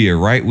must be a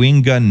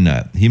right-wing gun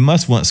nut. He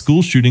must want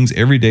school shootings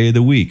every day of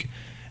the week.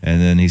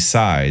 And then he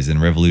sighs in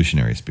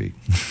revolutionary speak.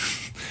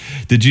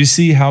 Did you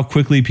see how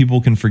quickly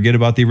people can forget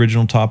about the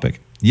original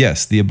topic?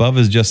 Yes, the above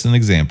is just an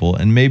example,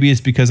 and maybe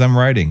it's because I'm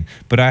writing,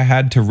 but I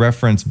had to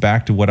reference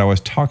back to what I was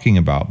talking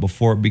about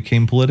before it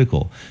became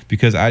political,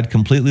 because I'd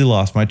completely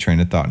lost my train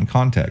of thought and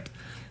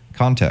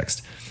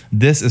context.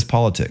 This is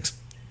politics.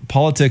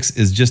 Politics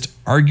is just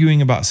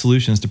arguing about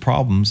solutions to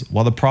problems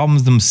while the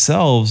problems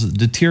themselves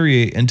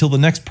deteriorate until the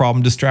next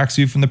problem distracts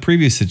you from the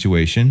previous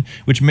situation,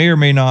 which may or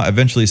may not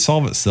eventually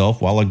solve itself,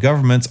 while the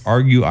governments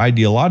argue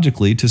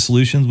ideologically to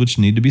solutions which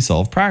need to be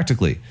solved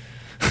practically.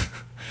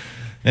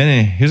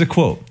 Anyway, here's a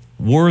quote.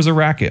 War is a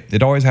racket.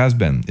 It always has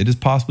been. It is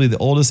possibly the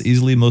oldest,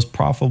 easily most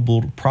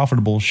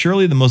profitable,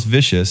 surely the most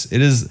vicious.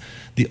 It is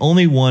the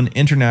only one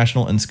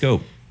international in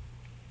scope.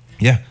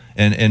 Yeah.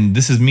 And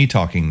this is me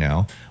talking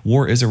now.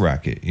 War is a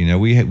racket. You know,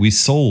 we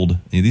sold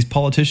these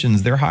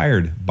politicians. They're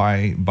hired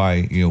by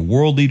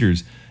world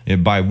leaders,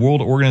 by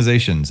world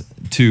organizations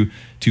to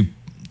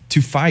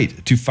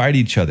fight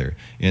each other.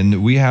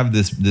 And we have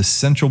this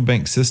central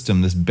bank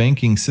system, this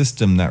banking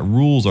system that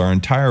rules our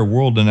entire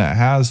world, and it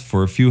has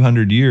for a few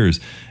hundred years.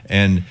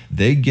 And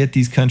they get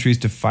these countries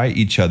to fight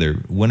each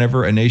other.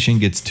 Whenever a nation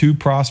gets too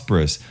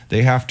prosperous,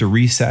 they have to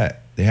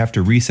reset. They have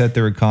to reset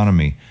their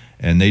economy.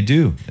 And they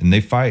do, and they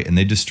fight, and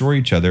they destroy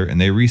each other, and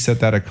they reset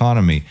that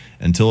economy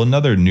until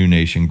another new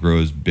nation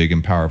grows big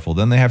and powerful.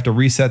 Then they have to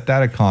reset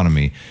that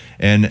economy,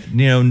 and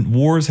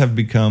wars have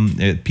become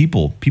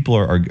people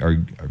are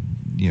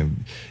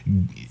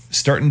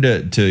starting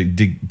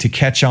to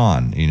catch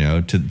on,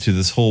 to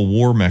this whole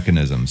war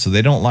mechanism. So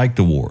they don't like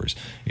the wars,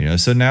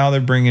 So now they're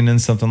bringing in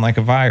something like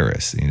a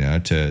virus,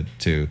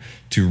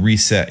 to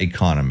reset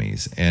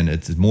economies, and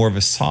it's more of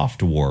a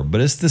soft war, but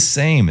it's the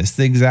same. It's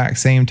the exact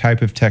same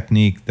type of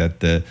technique that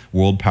the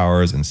world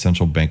powers and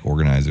central bank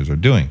organizers are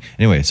doing.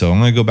 Anyway, so I'm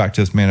going to go back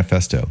to this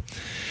manifesto.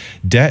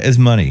 Debt is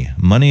money.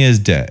 Money is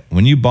debt.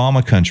 When you bomb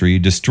a country,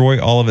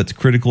 destroy all of its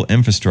critical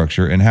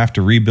infrastructure, and have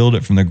to rebuild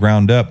it from the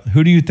ground up,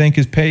 who do you think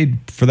is paid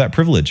for that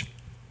privilege?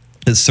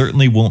 It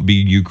certainly won't be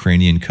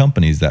Ukrainian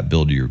companies that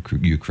build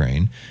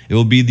Ukraine. It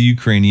will be the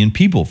Ukrainian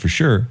people for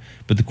sure,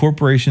 but the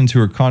corporations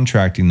who are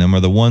contracting them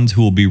are the ones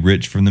who will be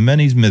rich from the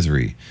many's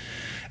misery.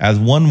 As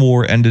one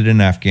war ended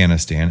in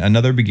Afghanistan,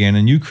 another began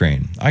in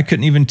Ukraine. I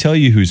couldn't even tell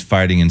you who's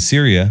fighting in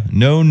Syria.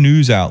 No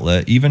news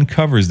outlet even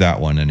covers that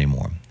one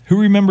anymore. Who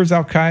remembers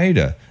Al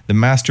Qaeda, the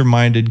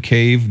masterminded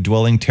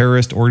cave-dwelling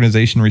terrorist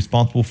organization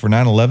responsible for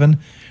 9/11?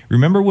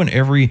 Remember when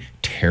every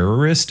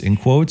terrorist, in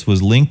quotes,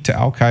 was linked to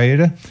Al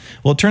Qaeda?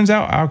 Well, it turns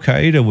out Al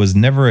Qaeda was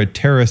never a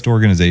terrorist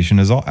organization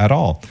at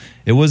all.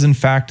 It was, in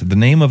fact, the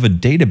name of a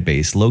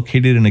database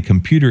located in a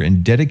computer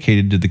and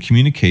dedicated to the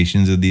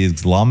communications of the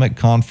Islamic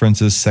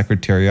Conference's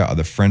Secretariat of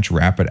the French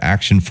Rapid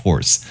Action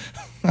Force.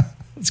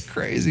 It's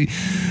crazy.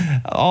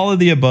 All of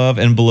the above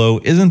and below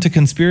isn't a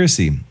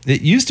conspiracy.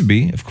 It used to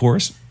be, of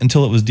course,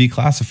 until it was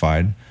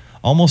declassified.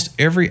 Almost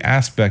every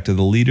aspect of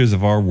the leaders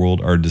of our world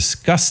are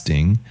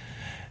disgusting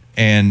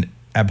and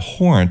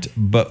abhorrent,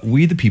 but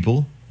we, the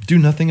people, do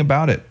nothing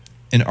about it.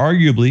 And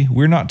arguably,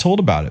 we're not told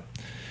about it.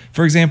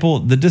 For example,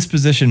 the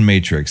disposition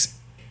matrix,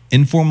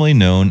 informally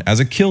known as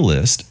a kill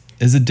list,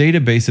 is a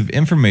database of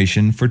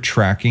information for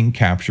tracking,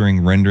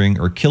 capturing, rendering,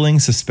 or killing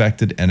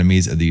suspected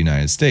enemies of the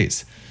United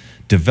States.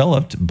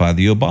 Developed by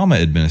the Obama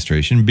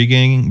administration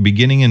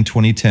beginning in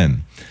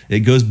 2010. It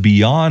goes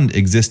beyond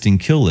existing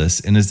kill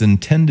lists and is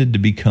intended to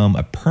become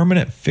a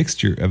permanent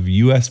fixture of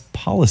U.S.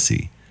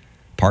 policy.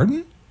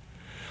 Pardon?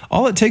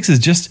 All it takes is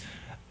just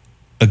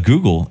a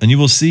Google and you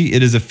will see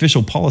it is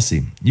official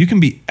policy. You can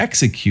be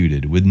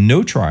executed with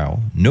no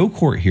trial, no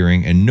court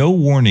hearing, and no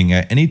warning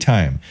at any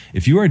time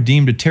if you are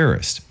deemed a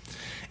terrorist.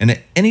 And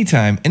at any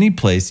time, any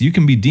place, you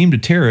can be deemed a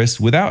terrorist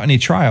without any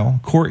trial,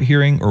 court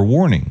hearing, or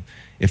warning.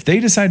 If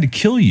they decide to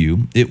kill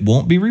you, it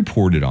won't be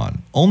reported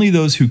on. Only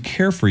those who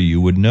care for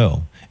you would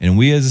know. And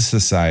we as a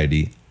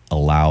society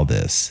allow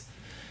this.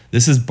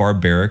 This is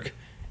barbaric,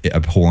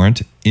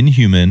 abhorrent,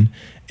 inhuman,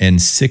 and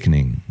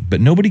sickening.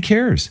 But nobody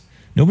cares.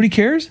 Nobody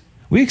cares?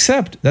 We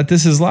accept that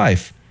this is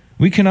life.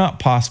 We cannot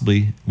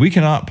possibly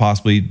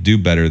do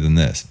better than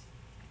this.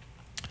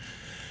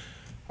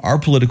 Our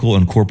political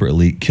and corporate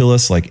elite kill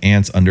us like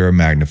ants under a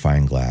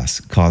magnifying glass,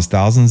 cause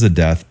thousands of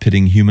deaths,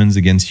 pitting humans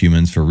against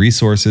humans for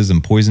resources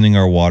and poisoning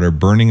our water,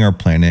 burning our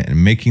planet,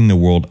 and making the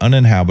world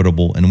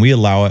uninhabitable, and we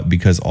allow it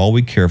because all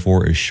we care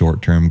for is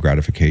short-term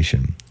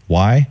gratification.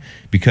 Why?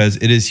 Because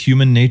it is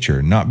human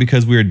nature, not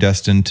because we are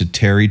destined to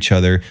tear each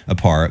other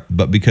apart,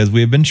 but because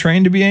we have been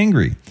trained to be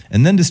angry,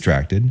 and then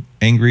distracted,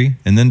 angry,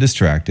 and then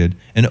distracted,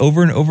 and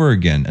over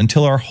again,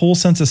 until our whole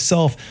sense of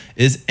self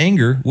is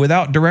anger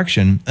without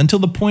direction, until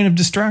the point of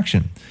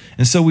distraction.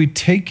 And so we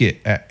take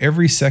it at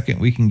every second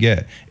we can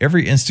get,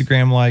 every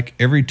Instagram like,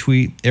 every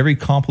tweet, every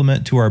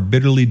compliment to our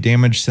bitterly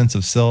damaged sense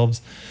of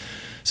selves.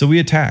 So we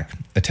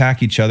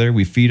attack each other.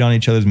 We feed on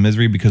each other's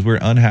misery because we're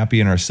unhappy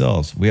in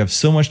ourselves. We have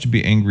so much to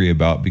be angry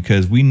about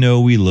because we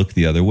know we look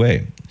the other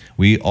way.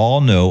 We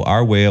all know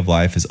our way of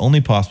life is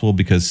only possible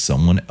because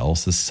someone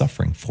else is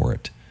suffering for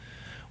it.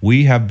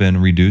 We have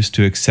been reduced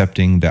to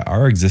accepting that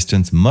our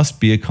existence must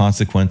be a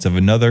consequence of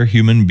another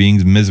human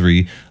being's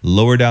misery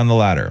lower down the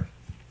ladder.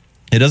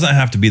 It doesn't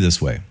have to be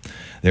this way.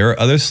 There are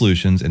other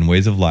solutions and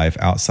ways of life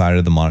outside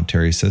of the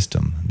monetary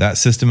system. That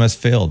system has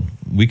failed.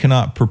 We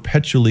cannot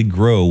perpetually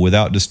grow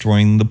without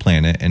destroying the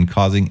planet and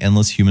causing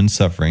endless human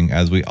suffering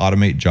as we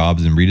automate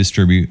jobs and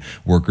redistribute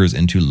workers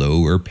into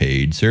lower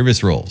paid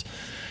service roles.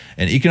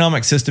 An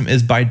economic system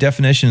is by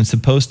definition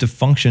supposed to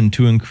function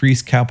to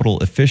increase capital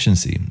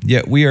efficiency.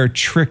 Yet we are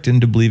tricked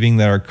into believing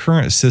that our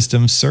current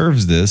system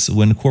serves this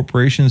when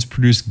corporations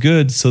produce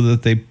goods so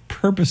that they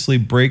purposely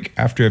break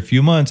after a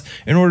few months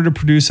in order to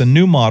produce a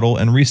new model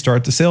and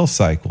restart the sales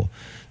cycle.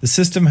 The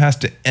system has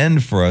to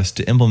end for us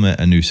to implement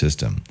a new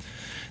system.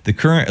 The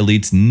current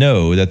elites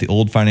know that the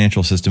old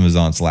financial system is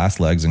on its last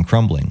legs and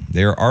crumbling.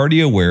 They are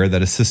already aware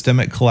that a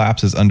systemic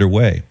collapse is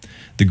underway.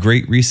 The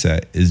Great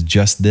Reset is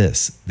just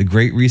this. The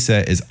Great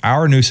Reset is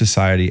our new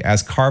society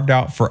as carved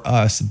out for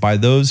us by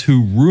those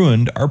who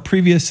ruined our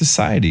previous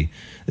society.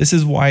 This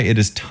is why it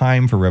is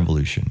time for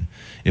revolution.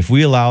 If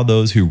we allow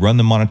those who run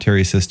the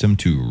monetary system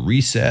to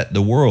reset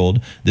the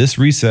world, this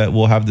reset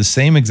will have the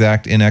same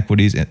exact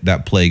inequities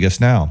that plague us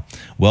now.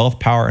 Wealth,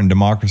 power, and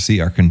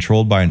democracy are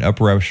controlled by an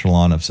upper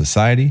echelon of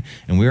society,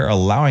 and we are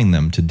allowing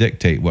them to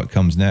dictate what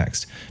comes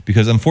next,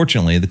 because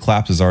unfortunately, the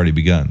collapse has already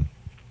begun.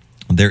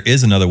 There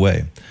is another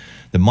way.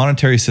 The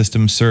monetary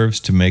system serves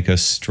to make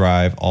us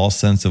strive all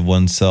sense of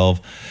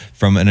oneself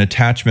from an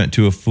attachment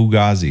to a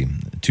fugazi,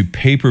 to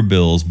paper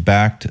bills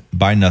backed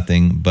by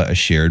nothing but a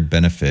shared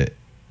benefit.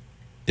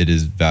 It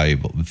is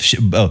valuable.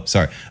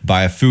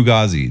 By a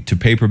fugazi, to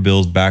paper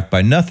bills backed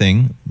by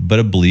nothing but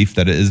a belief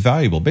that it is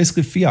valuable.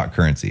 Basically fiat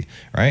currency,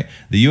 right?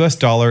 The US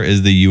dollar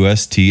is the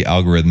UST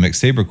algorithmic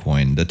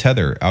stablecoin, the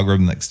Tether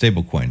algorithmic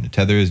stablecoin. The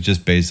Tether is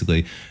just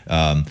basically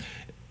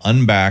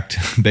unbacked,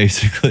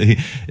 basically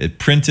it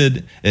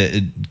printed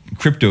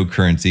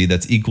cryptocurrency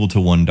that's equal to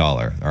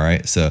 $1. All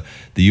right. So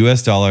the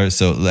US dollar.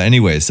 So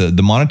anyway, so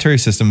the monetary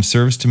system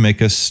serves to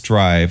make us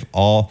strive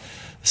all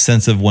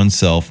sense of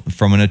oneself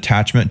from an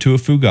attachment to a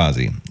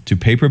fugazi, to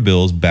paper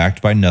bills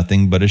backed by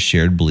nothing but a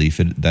shared belief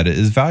that it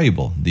is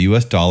valuable. The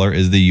US dollar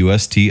is the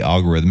UST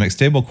algorithmic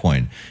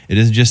stablecoin. It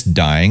is just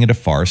dying at a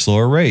far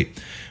slower rate.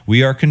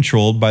 We are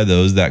controlled by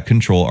those that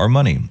control our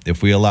money.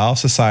 If we allow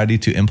society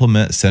to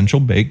implement central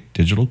bank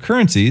digital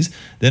currencies,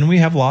 then we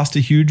have lost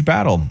a huge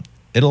battle.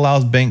 It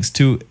allows banks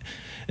an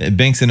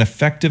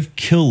effective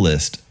kill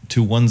list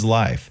to one's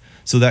life.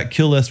 So that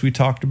kill list we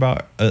talked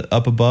about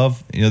up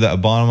above, that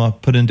Obama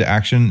put into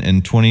action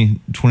in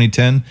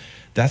 2010,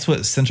 that's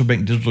what central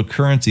bank digital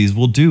currencies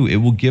will do. It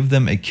will give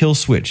them a kill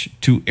switch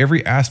to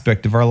every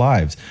aspect of our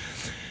lives.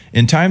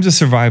 In times of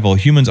survival,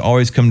 humans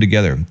always come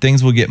together.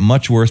 Things will get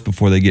much worse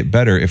before they get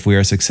better if we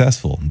are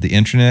successful. The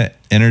internet,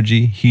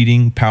 energy,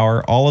 heating,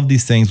 power, all of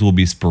these things will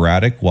be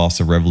sporadic whilst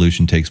a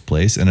revolution takes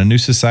place and a new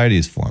society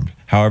is formed.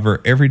 However,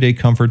 everyday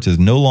comforts is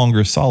no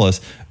longer solace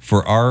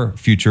for our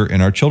future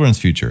and our children's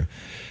future.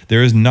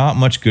 There is not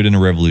much good in a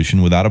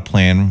revolution without a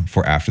plan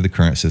for after the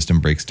current system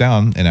breaks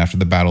down and after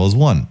the battle is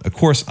won. Of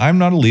course, I'm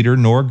not a leader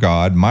nor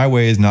God. My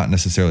way is not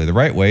necessarily the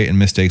right way and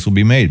mistakes will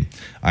be made.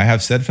 I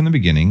have said from the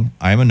beginning,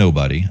 I am a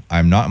nobody.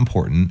 I'm not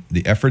important.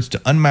 The efforts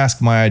to unmask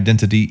my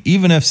identity,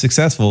 even if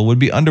successful, would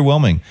be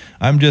underwhelming.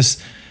 I'm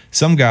just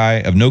some guy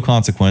of no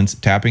consequence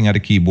tapping at a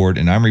keyboard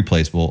and I'm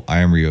replaceable. I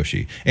am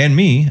Ryoshi. And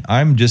me,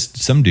 I'm just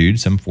some dude,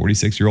 some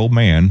 46-year-old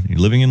man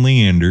living in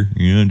Leander,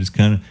 just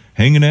kind of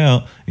hanging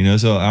out,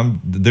 so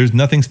there's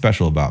nothing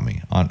special about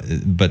me.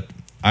 But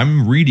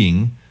I'm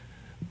reading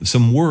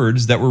some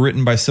words that were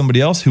written by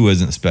somebody else who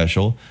isn't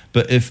special.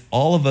 But if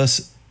all of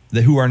us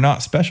who are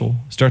not special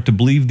start to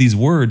believe these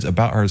words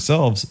about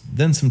ourselves,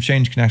 then some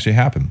change can actually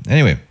happen.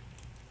 Anyway,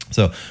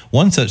 so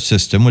one such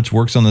system which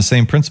works on the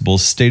same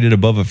principles stated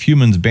above of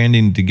humans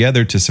banding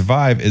together to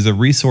survive is a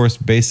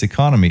resource-based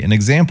economy. An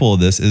example of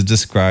this is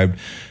described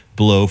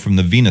below from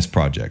the Venus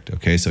Project.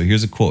 Okay, so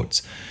here's a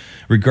quote.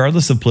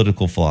 Regardless of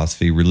political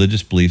philosophy,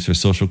 religious beliefs, or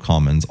social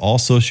commons, all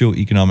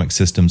socioeconomic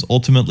systems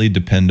ultimately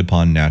depend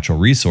upon natural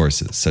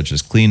resources, such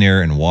as clean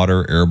air and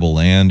water, arable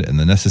land, and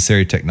the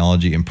necessary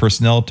technology and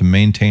personnel to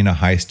maintain a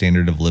high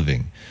standard of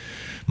living.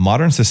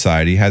 Modern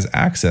society has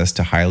access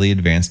to highly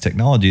advanced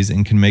technologies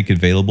and can make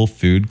available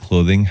food,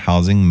 clothing,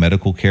 housing,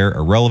 medical care,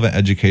 a relevant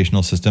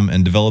educational system,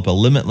 and develop a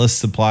limitless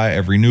supply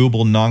of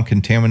renewable,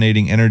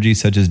 non-contaminating energy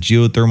such as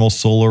geothermal,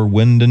 solar,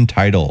 wind, and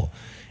tidal.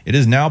 It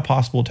is now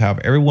possible to have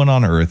everyone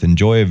on Earth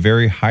enjoy a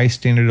very high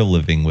standard of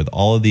living with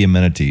all of the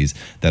amenities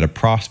that a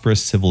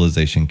prosperous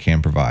civilization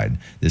can provide.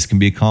 This can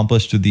be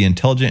accomplished through the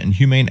intelligent and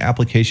humane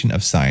application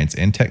of science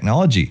and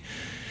technology.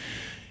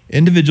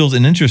 Individuals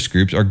and interest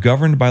groups are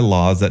governed by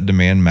laws that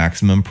demand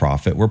maximum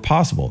profit where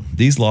possible.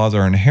 These laws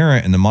are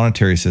inherent in the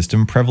monetary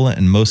system prevalent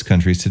in most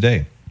countries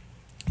today.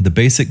 The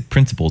basic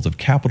principles of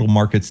capital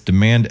markets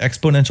demand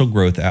exponential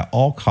growth at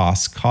all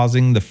costs,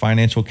 causing the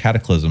financial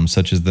cataclysms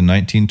such as the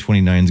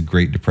 1929's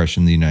Great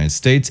Depression in the United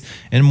States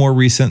and more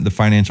recent, the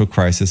financial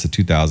crisis of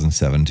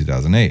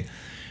 2007-2008.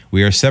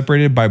 We are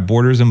separated by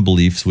borders and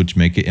beliefs which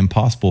make it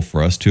impossible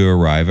for us to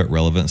arrive at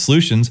relevant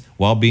solutions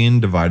while being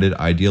divided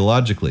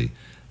ideologically.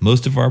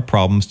 Most of our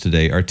problems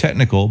today are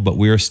technical, but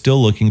we are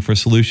still looking for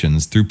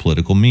solutions through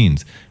political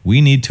means.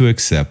 We need to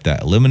accept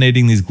that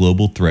eliminating these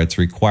global threats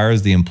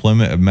requires the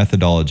employment of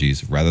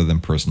methodologies rather than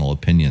personal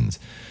opinions.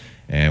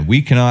 And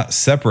we cannot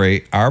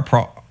separate our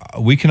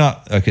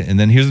and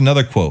then here's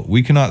another quote.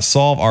 We cannot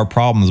solve our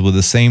problems with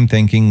the same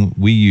thinking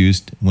we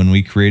used when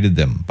we created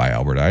them, by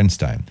Albert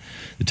Einstein.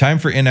 The time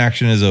for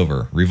inaction is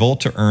over.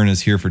 Revolt to Earn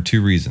is here for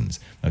two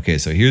reasons. Okay,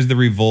 so here's the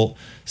revolt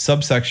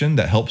subsection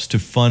that helps to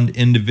fund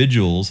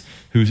individuals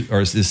who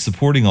is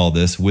supporting all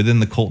this within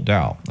the cult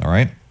DAO. All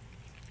right.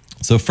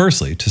 So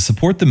firstly, to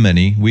support the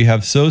many, we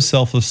have so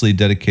selflessly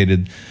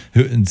dedicated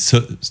to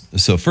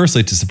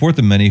support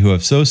the many who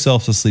have so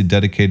selflessly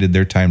dedicated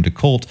their time to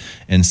cult,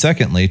 and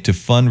secondly, to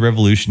fund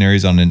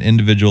revolutionaries on an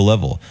individual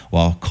level,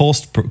 while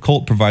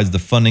cult provides the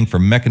funding for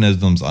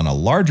mechanisms on a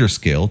larger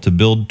scale to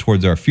build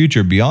towards our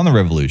future beyond the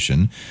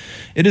revolution.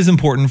 It is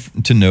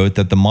important to note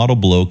that the model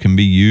below can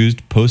be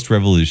used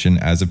post-revolution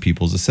as a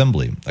people's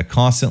assembly, a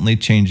constantly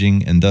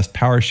changing and thus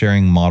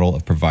power-sharing model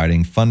of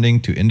providing funding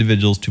to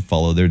individuals to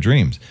follow their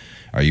dreams.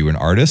 Are you an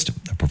artist,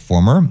 a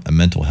performer, a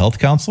mental health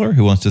counselor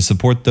who wants to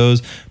support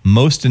those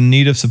most in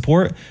need of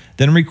support?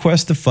 Then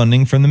request the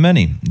funding from the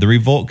many. The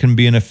revolt can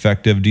be an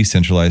effective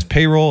decentralized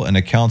payroll and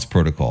accounts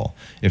protocol.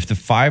 If the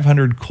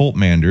 500 cult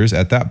manders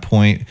at that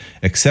point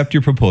accept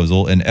your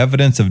proposal and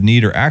evidence of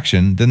need or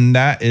action, then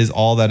that is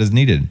all that is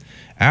needed.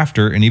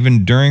 After and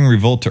even during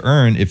Revolt to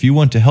Earn, if you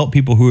want to help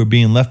people who are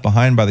being left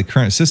behind by the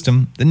current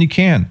system, then you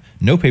can.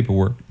 No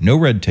paperwork, no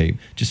red tape,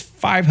 just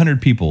 500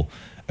 people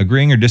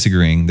agreeing or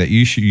disagreeing that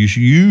you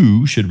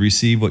should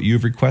receive what you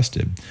have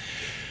requested.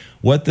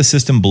 What the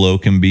system below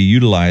can be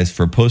utilized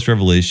for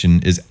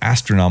post-revelation is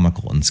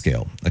astronomical in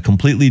scale, a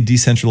completely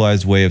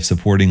decentralized way of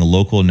supporting a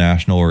local,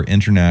 national, or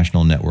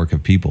international network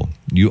of people.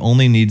 You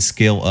only need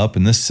scale up,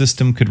 and this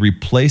system could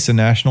replace a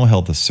national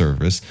health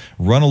service,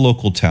 run a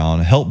local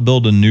town, help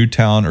build a new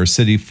town or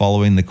city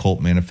following the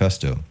cult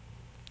manifesto.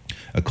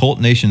 A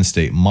cult nation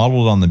state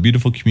modeled on the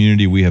beautiful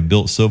community we have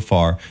built so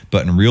far,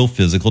 but in real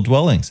physical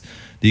dwellings.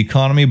 The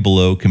economy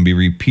below can be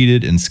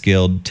repeated and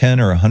scaled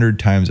 10 or 100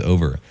 times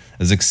over.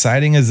 As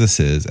exciting as this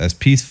is, as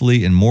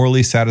peacefully and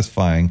morally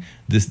satisfying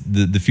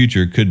the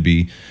future could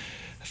be,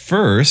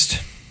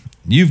 first,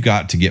 you've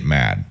got to get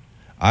mad.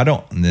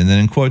 And then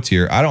in quotes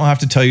here, I don't have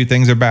to tell you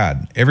things are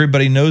bad.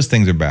 Everybody knows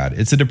things are bad.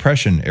 It's a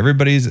depression.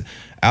 Everybody's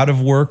out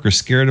of work or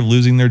scared of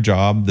losing their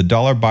job. The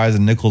dollar buys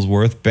a nickel's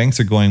worth. Banks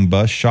are going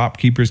bust.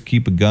 Shopkeepers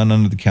keep a gun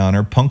under the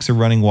counter. Punks are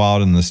running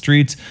wild in the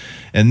streets.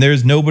 And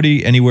there's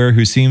nobody anywhere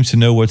who seems to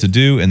know what to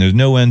do, and there's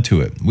no end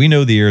to it. We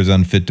know the air is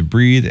unfit to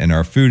breathe, and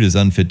our food is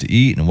unfit to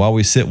eat. And while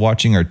we sit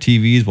watching our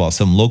TVs while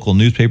some local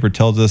newspaper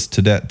tells us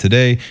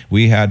today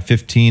we had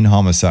 15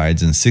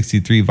 homicides and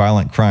 63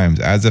 violent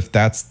crimes, as if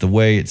that's the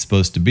way it's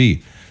supposed to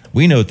be.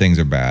 We know things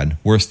are bad,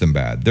 worse than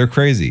bad. They're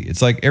crazy.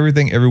 It's like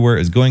everything everywhere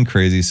is going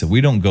crazy, so we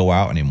don't go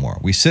out anymore.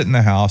 We sit in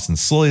the house, and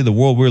slowly the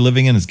world we're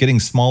living in is getting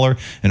smaller,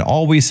 and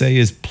all we say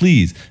is,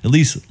 please, at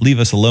least leave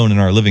us alone in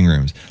our living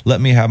rooms.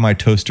 Let me have my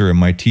toaster and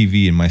my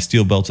TV and my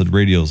steel-belted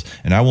radials,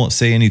 and I won't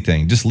say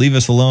anything. Just leave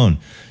us alone.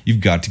 You've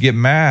got to get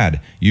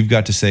mad. You've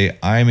got to say,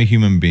 I'm a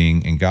human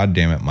being, and God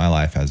damn it, my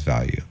life has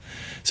value.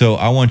 So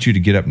I want you to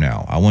get up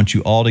now. I want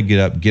you all to get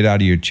up, get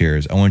out of your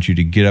chairs. I want you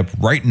to get up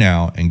right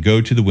now and go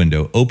to the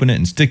window, open it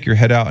and stick your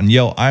head out and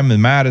yell, I'm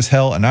mad as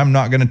hell and I'm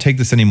not going to take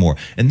this anymore.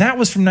 And that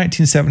was from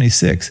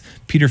 1976,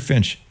 Peter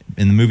Finch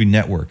in the movie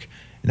Network.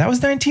 And that was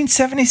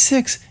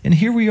 1976. And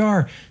here we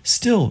are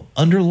still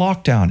under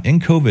lockdown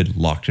in COVID,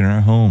 locked in our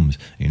homes,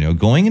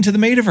 going into the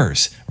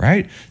metaverse,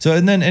 right? So,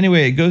 and then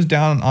anyway, it goes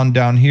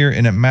down here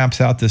and it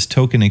maps out this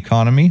token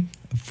economy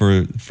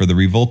for the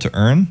Revolt to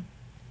earn,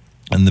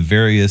 and the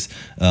various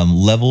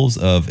levels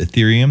of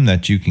Ethereum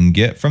that you can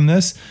get from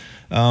this.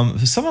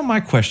 Some of my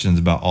questions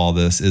about all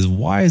this is,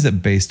 why is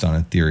it based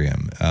on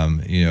Ethereum?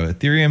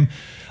 Ethereum,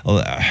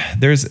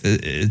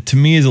 to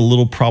me, is a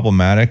little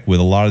problematic with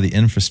a lot of the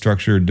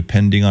infrastructure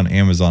depending on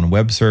Amazon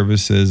Web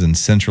Services and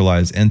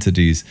centralized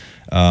entities.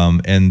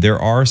 And there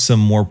are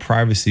some more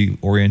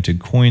privacy-oriented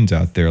coins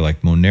out there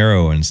like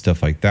Monero and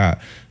stuff like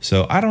that.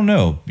 So I don't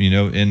know,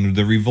 and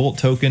the Revolt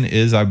token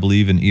is, I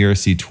believe, an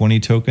ERC20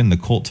 token. The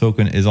Cult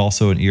token is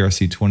also an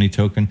ERC20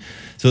 token.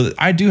 So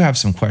I do have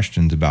some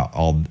questions about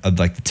all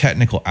like the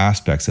technical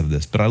aspects of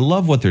this, but I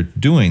love what they're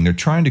doing. They're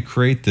trying to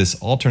create this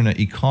alternate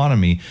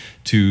economy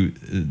to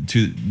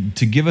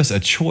give us a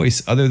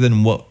choice other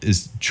than what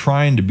is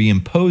trying to be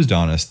imposed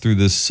on us through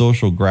this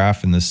social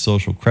graph and this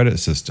social credit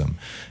system,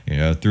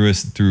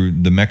 through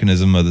the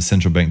mechanism of the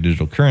central bank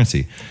digital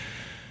currency.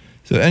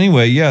 So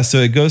anyway, so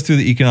it goes through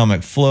the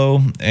economic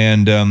flow,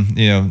 and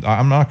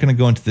I'm not going to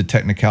go into the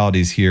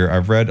technicalities here.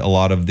 I've read a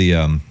lot of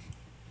the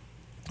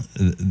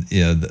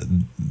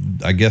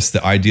I guess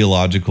the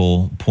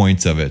ideological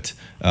points of it,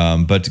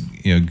 but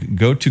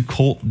go to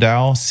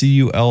CultDAO,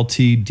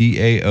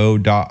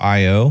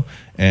 CultDAO.io,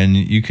 and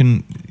you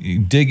can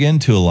dig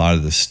into a lot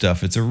of this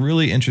stuff. It's a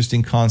really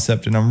interesting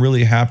concept, and I'm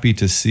really happy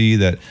to see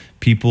that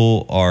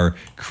people are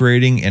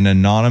creating an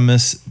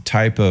anonymous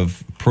type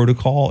of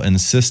protocol and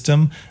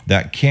system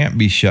that can't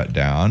be shut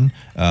down.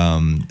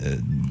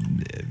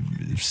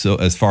 So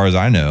as far as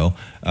I know,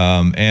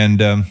 I'm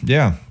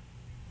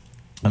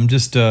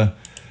just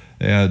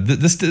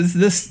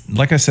this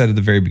like I said at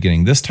the very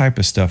beginning, this type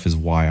of stuff is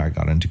why I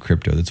got into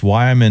crypto. That's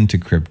why I'm into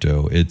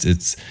crypto.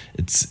 It's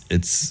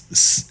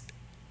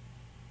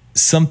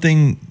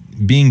something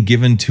being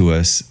given to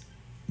us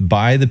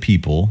by the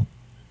people,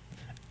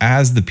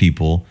 as the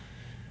people,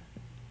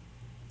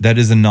 that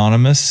is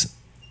anonymous,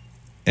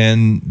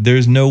 and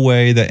there's no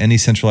way that any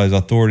centralized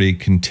authority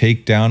can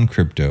take down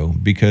crypto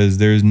because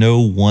there's no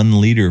one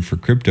leader for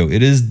crypto.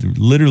 It is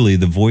literally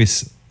the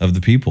voice of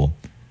the people,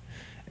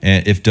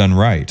 and if done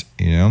right,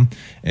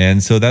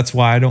 and so that's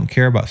why I don't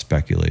care about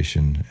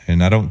speculation,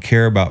 and I don't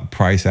care about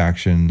price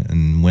action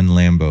and win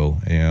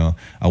Lambo.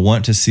 I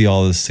want to see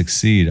all this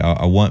succeed.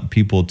 I want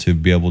people to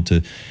be able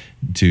to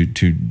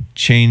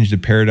change the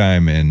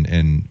paradigm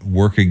and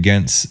work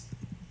against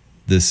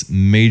this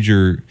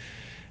major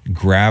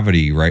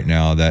gravity right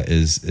now that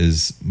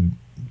is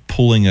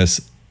pulling us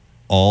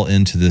all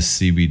into this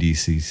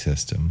CBDC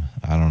system.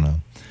 I don't know.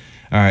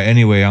 All right,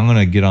 anyway, I'm going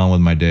to get on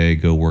with my day,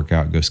 go work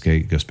out, go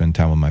skate, go spend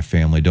time with my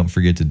family. Don't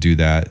forget to do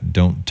that.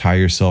 Don't tie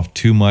yourself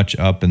too much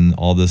up in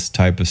all this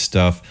type of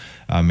stuff.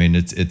 I mean,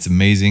 it's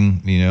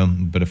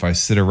amazing, but if I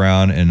sit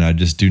around and I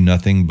just do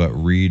nothing but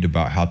read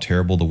about how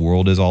terrible the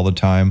world is all the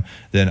time,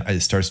 then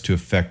it starts to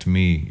affect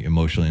me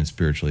emotionally and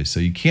spiritually.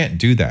 So you can't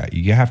do that.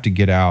 You have to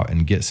get out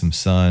and get some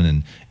sun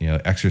and,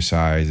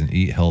 exercise and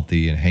eat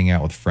healthy and hang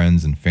out with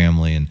friends and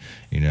family and,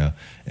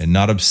 and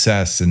not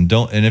obsess, and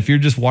if you're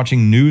just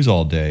watching news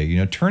all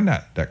day, turn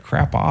that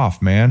crap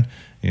off, man.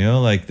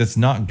 Like that's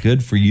not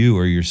good for you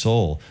or your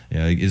soul.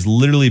 It's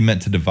literally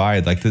meant to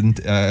divide. Like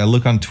I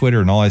look on Twitter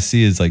and all I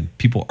see is like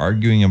people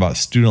arguing about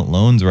student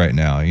loans right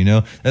now.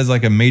 That's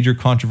like a major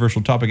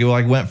controversial topic. It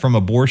like went from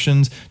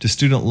abortions to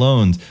student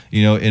loans,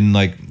 in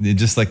like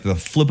just like the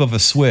flip of a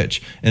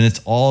switch, and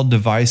it's all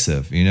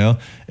divisive,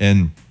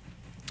 and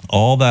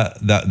all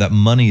that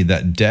money,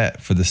 that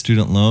debt for the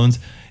student loans,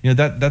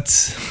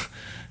 that's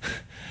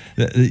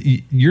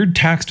your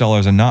tax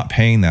dollars are not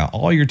paying that.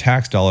 All your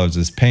tax dollars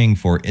is paying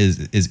for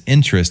is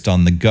interest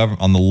on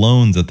the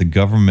loans that the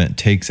government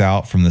takes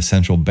out from the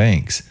central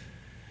banks.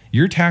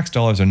 Your tax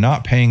dollars are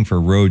not paying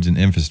for roads and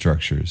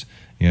infrastructures.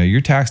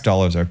 Your tax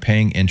dollars are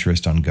paying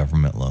interest on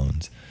government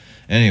loans.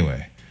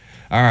 Anyway,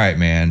 all right,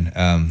 man.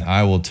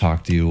 I will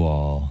talk to you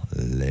all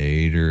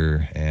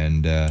later.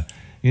 And,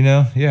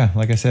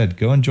 like I said,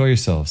 go enjoy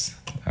yourselves.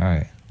 All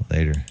right,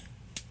 later.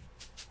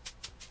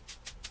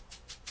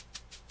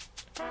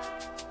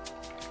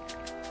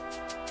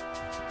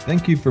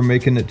 Thank you for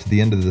making it to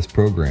the end of this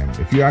program.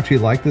 If you actually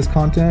like this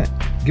content,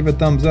 give a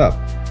thumbs up.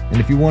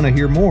 And if you want to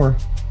hear more,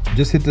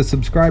 just hit the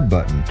subscribe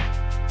button.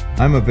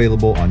 I'm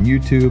available on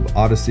YouTube,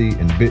 Odyssey,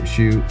 and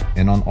BitChute,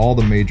 and on all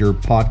the major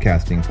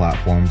podcasting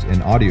platforms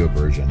in audio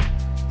version.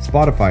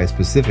 Spotify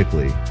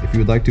specifically. If you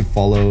would like to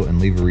follow and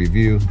leave a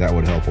review, that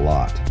would help a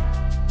lot.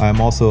 I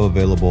am also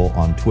available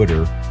on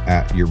Twitter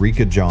at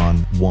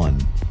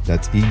EurekaJohn1.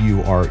 That's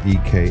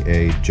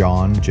EUREKA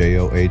John,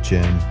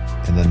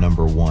 JOHN, and the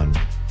number 1.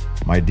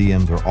 My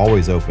DMs are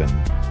always open.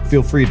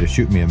 Feel free to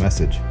shoot me a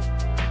message.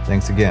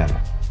 Thanks again.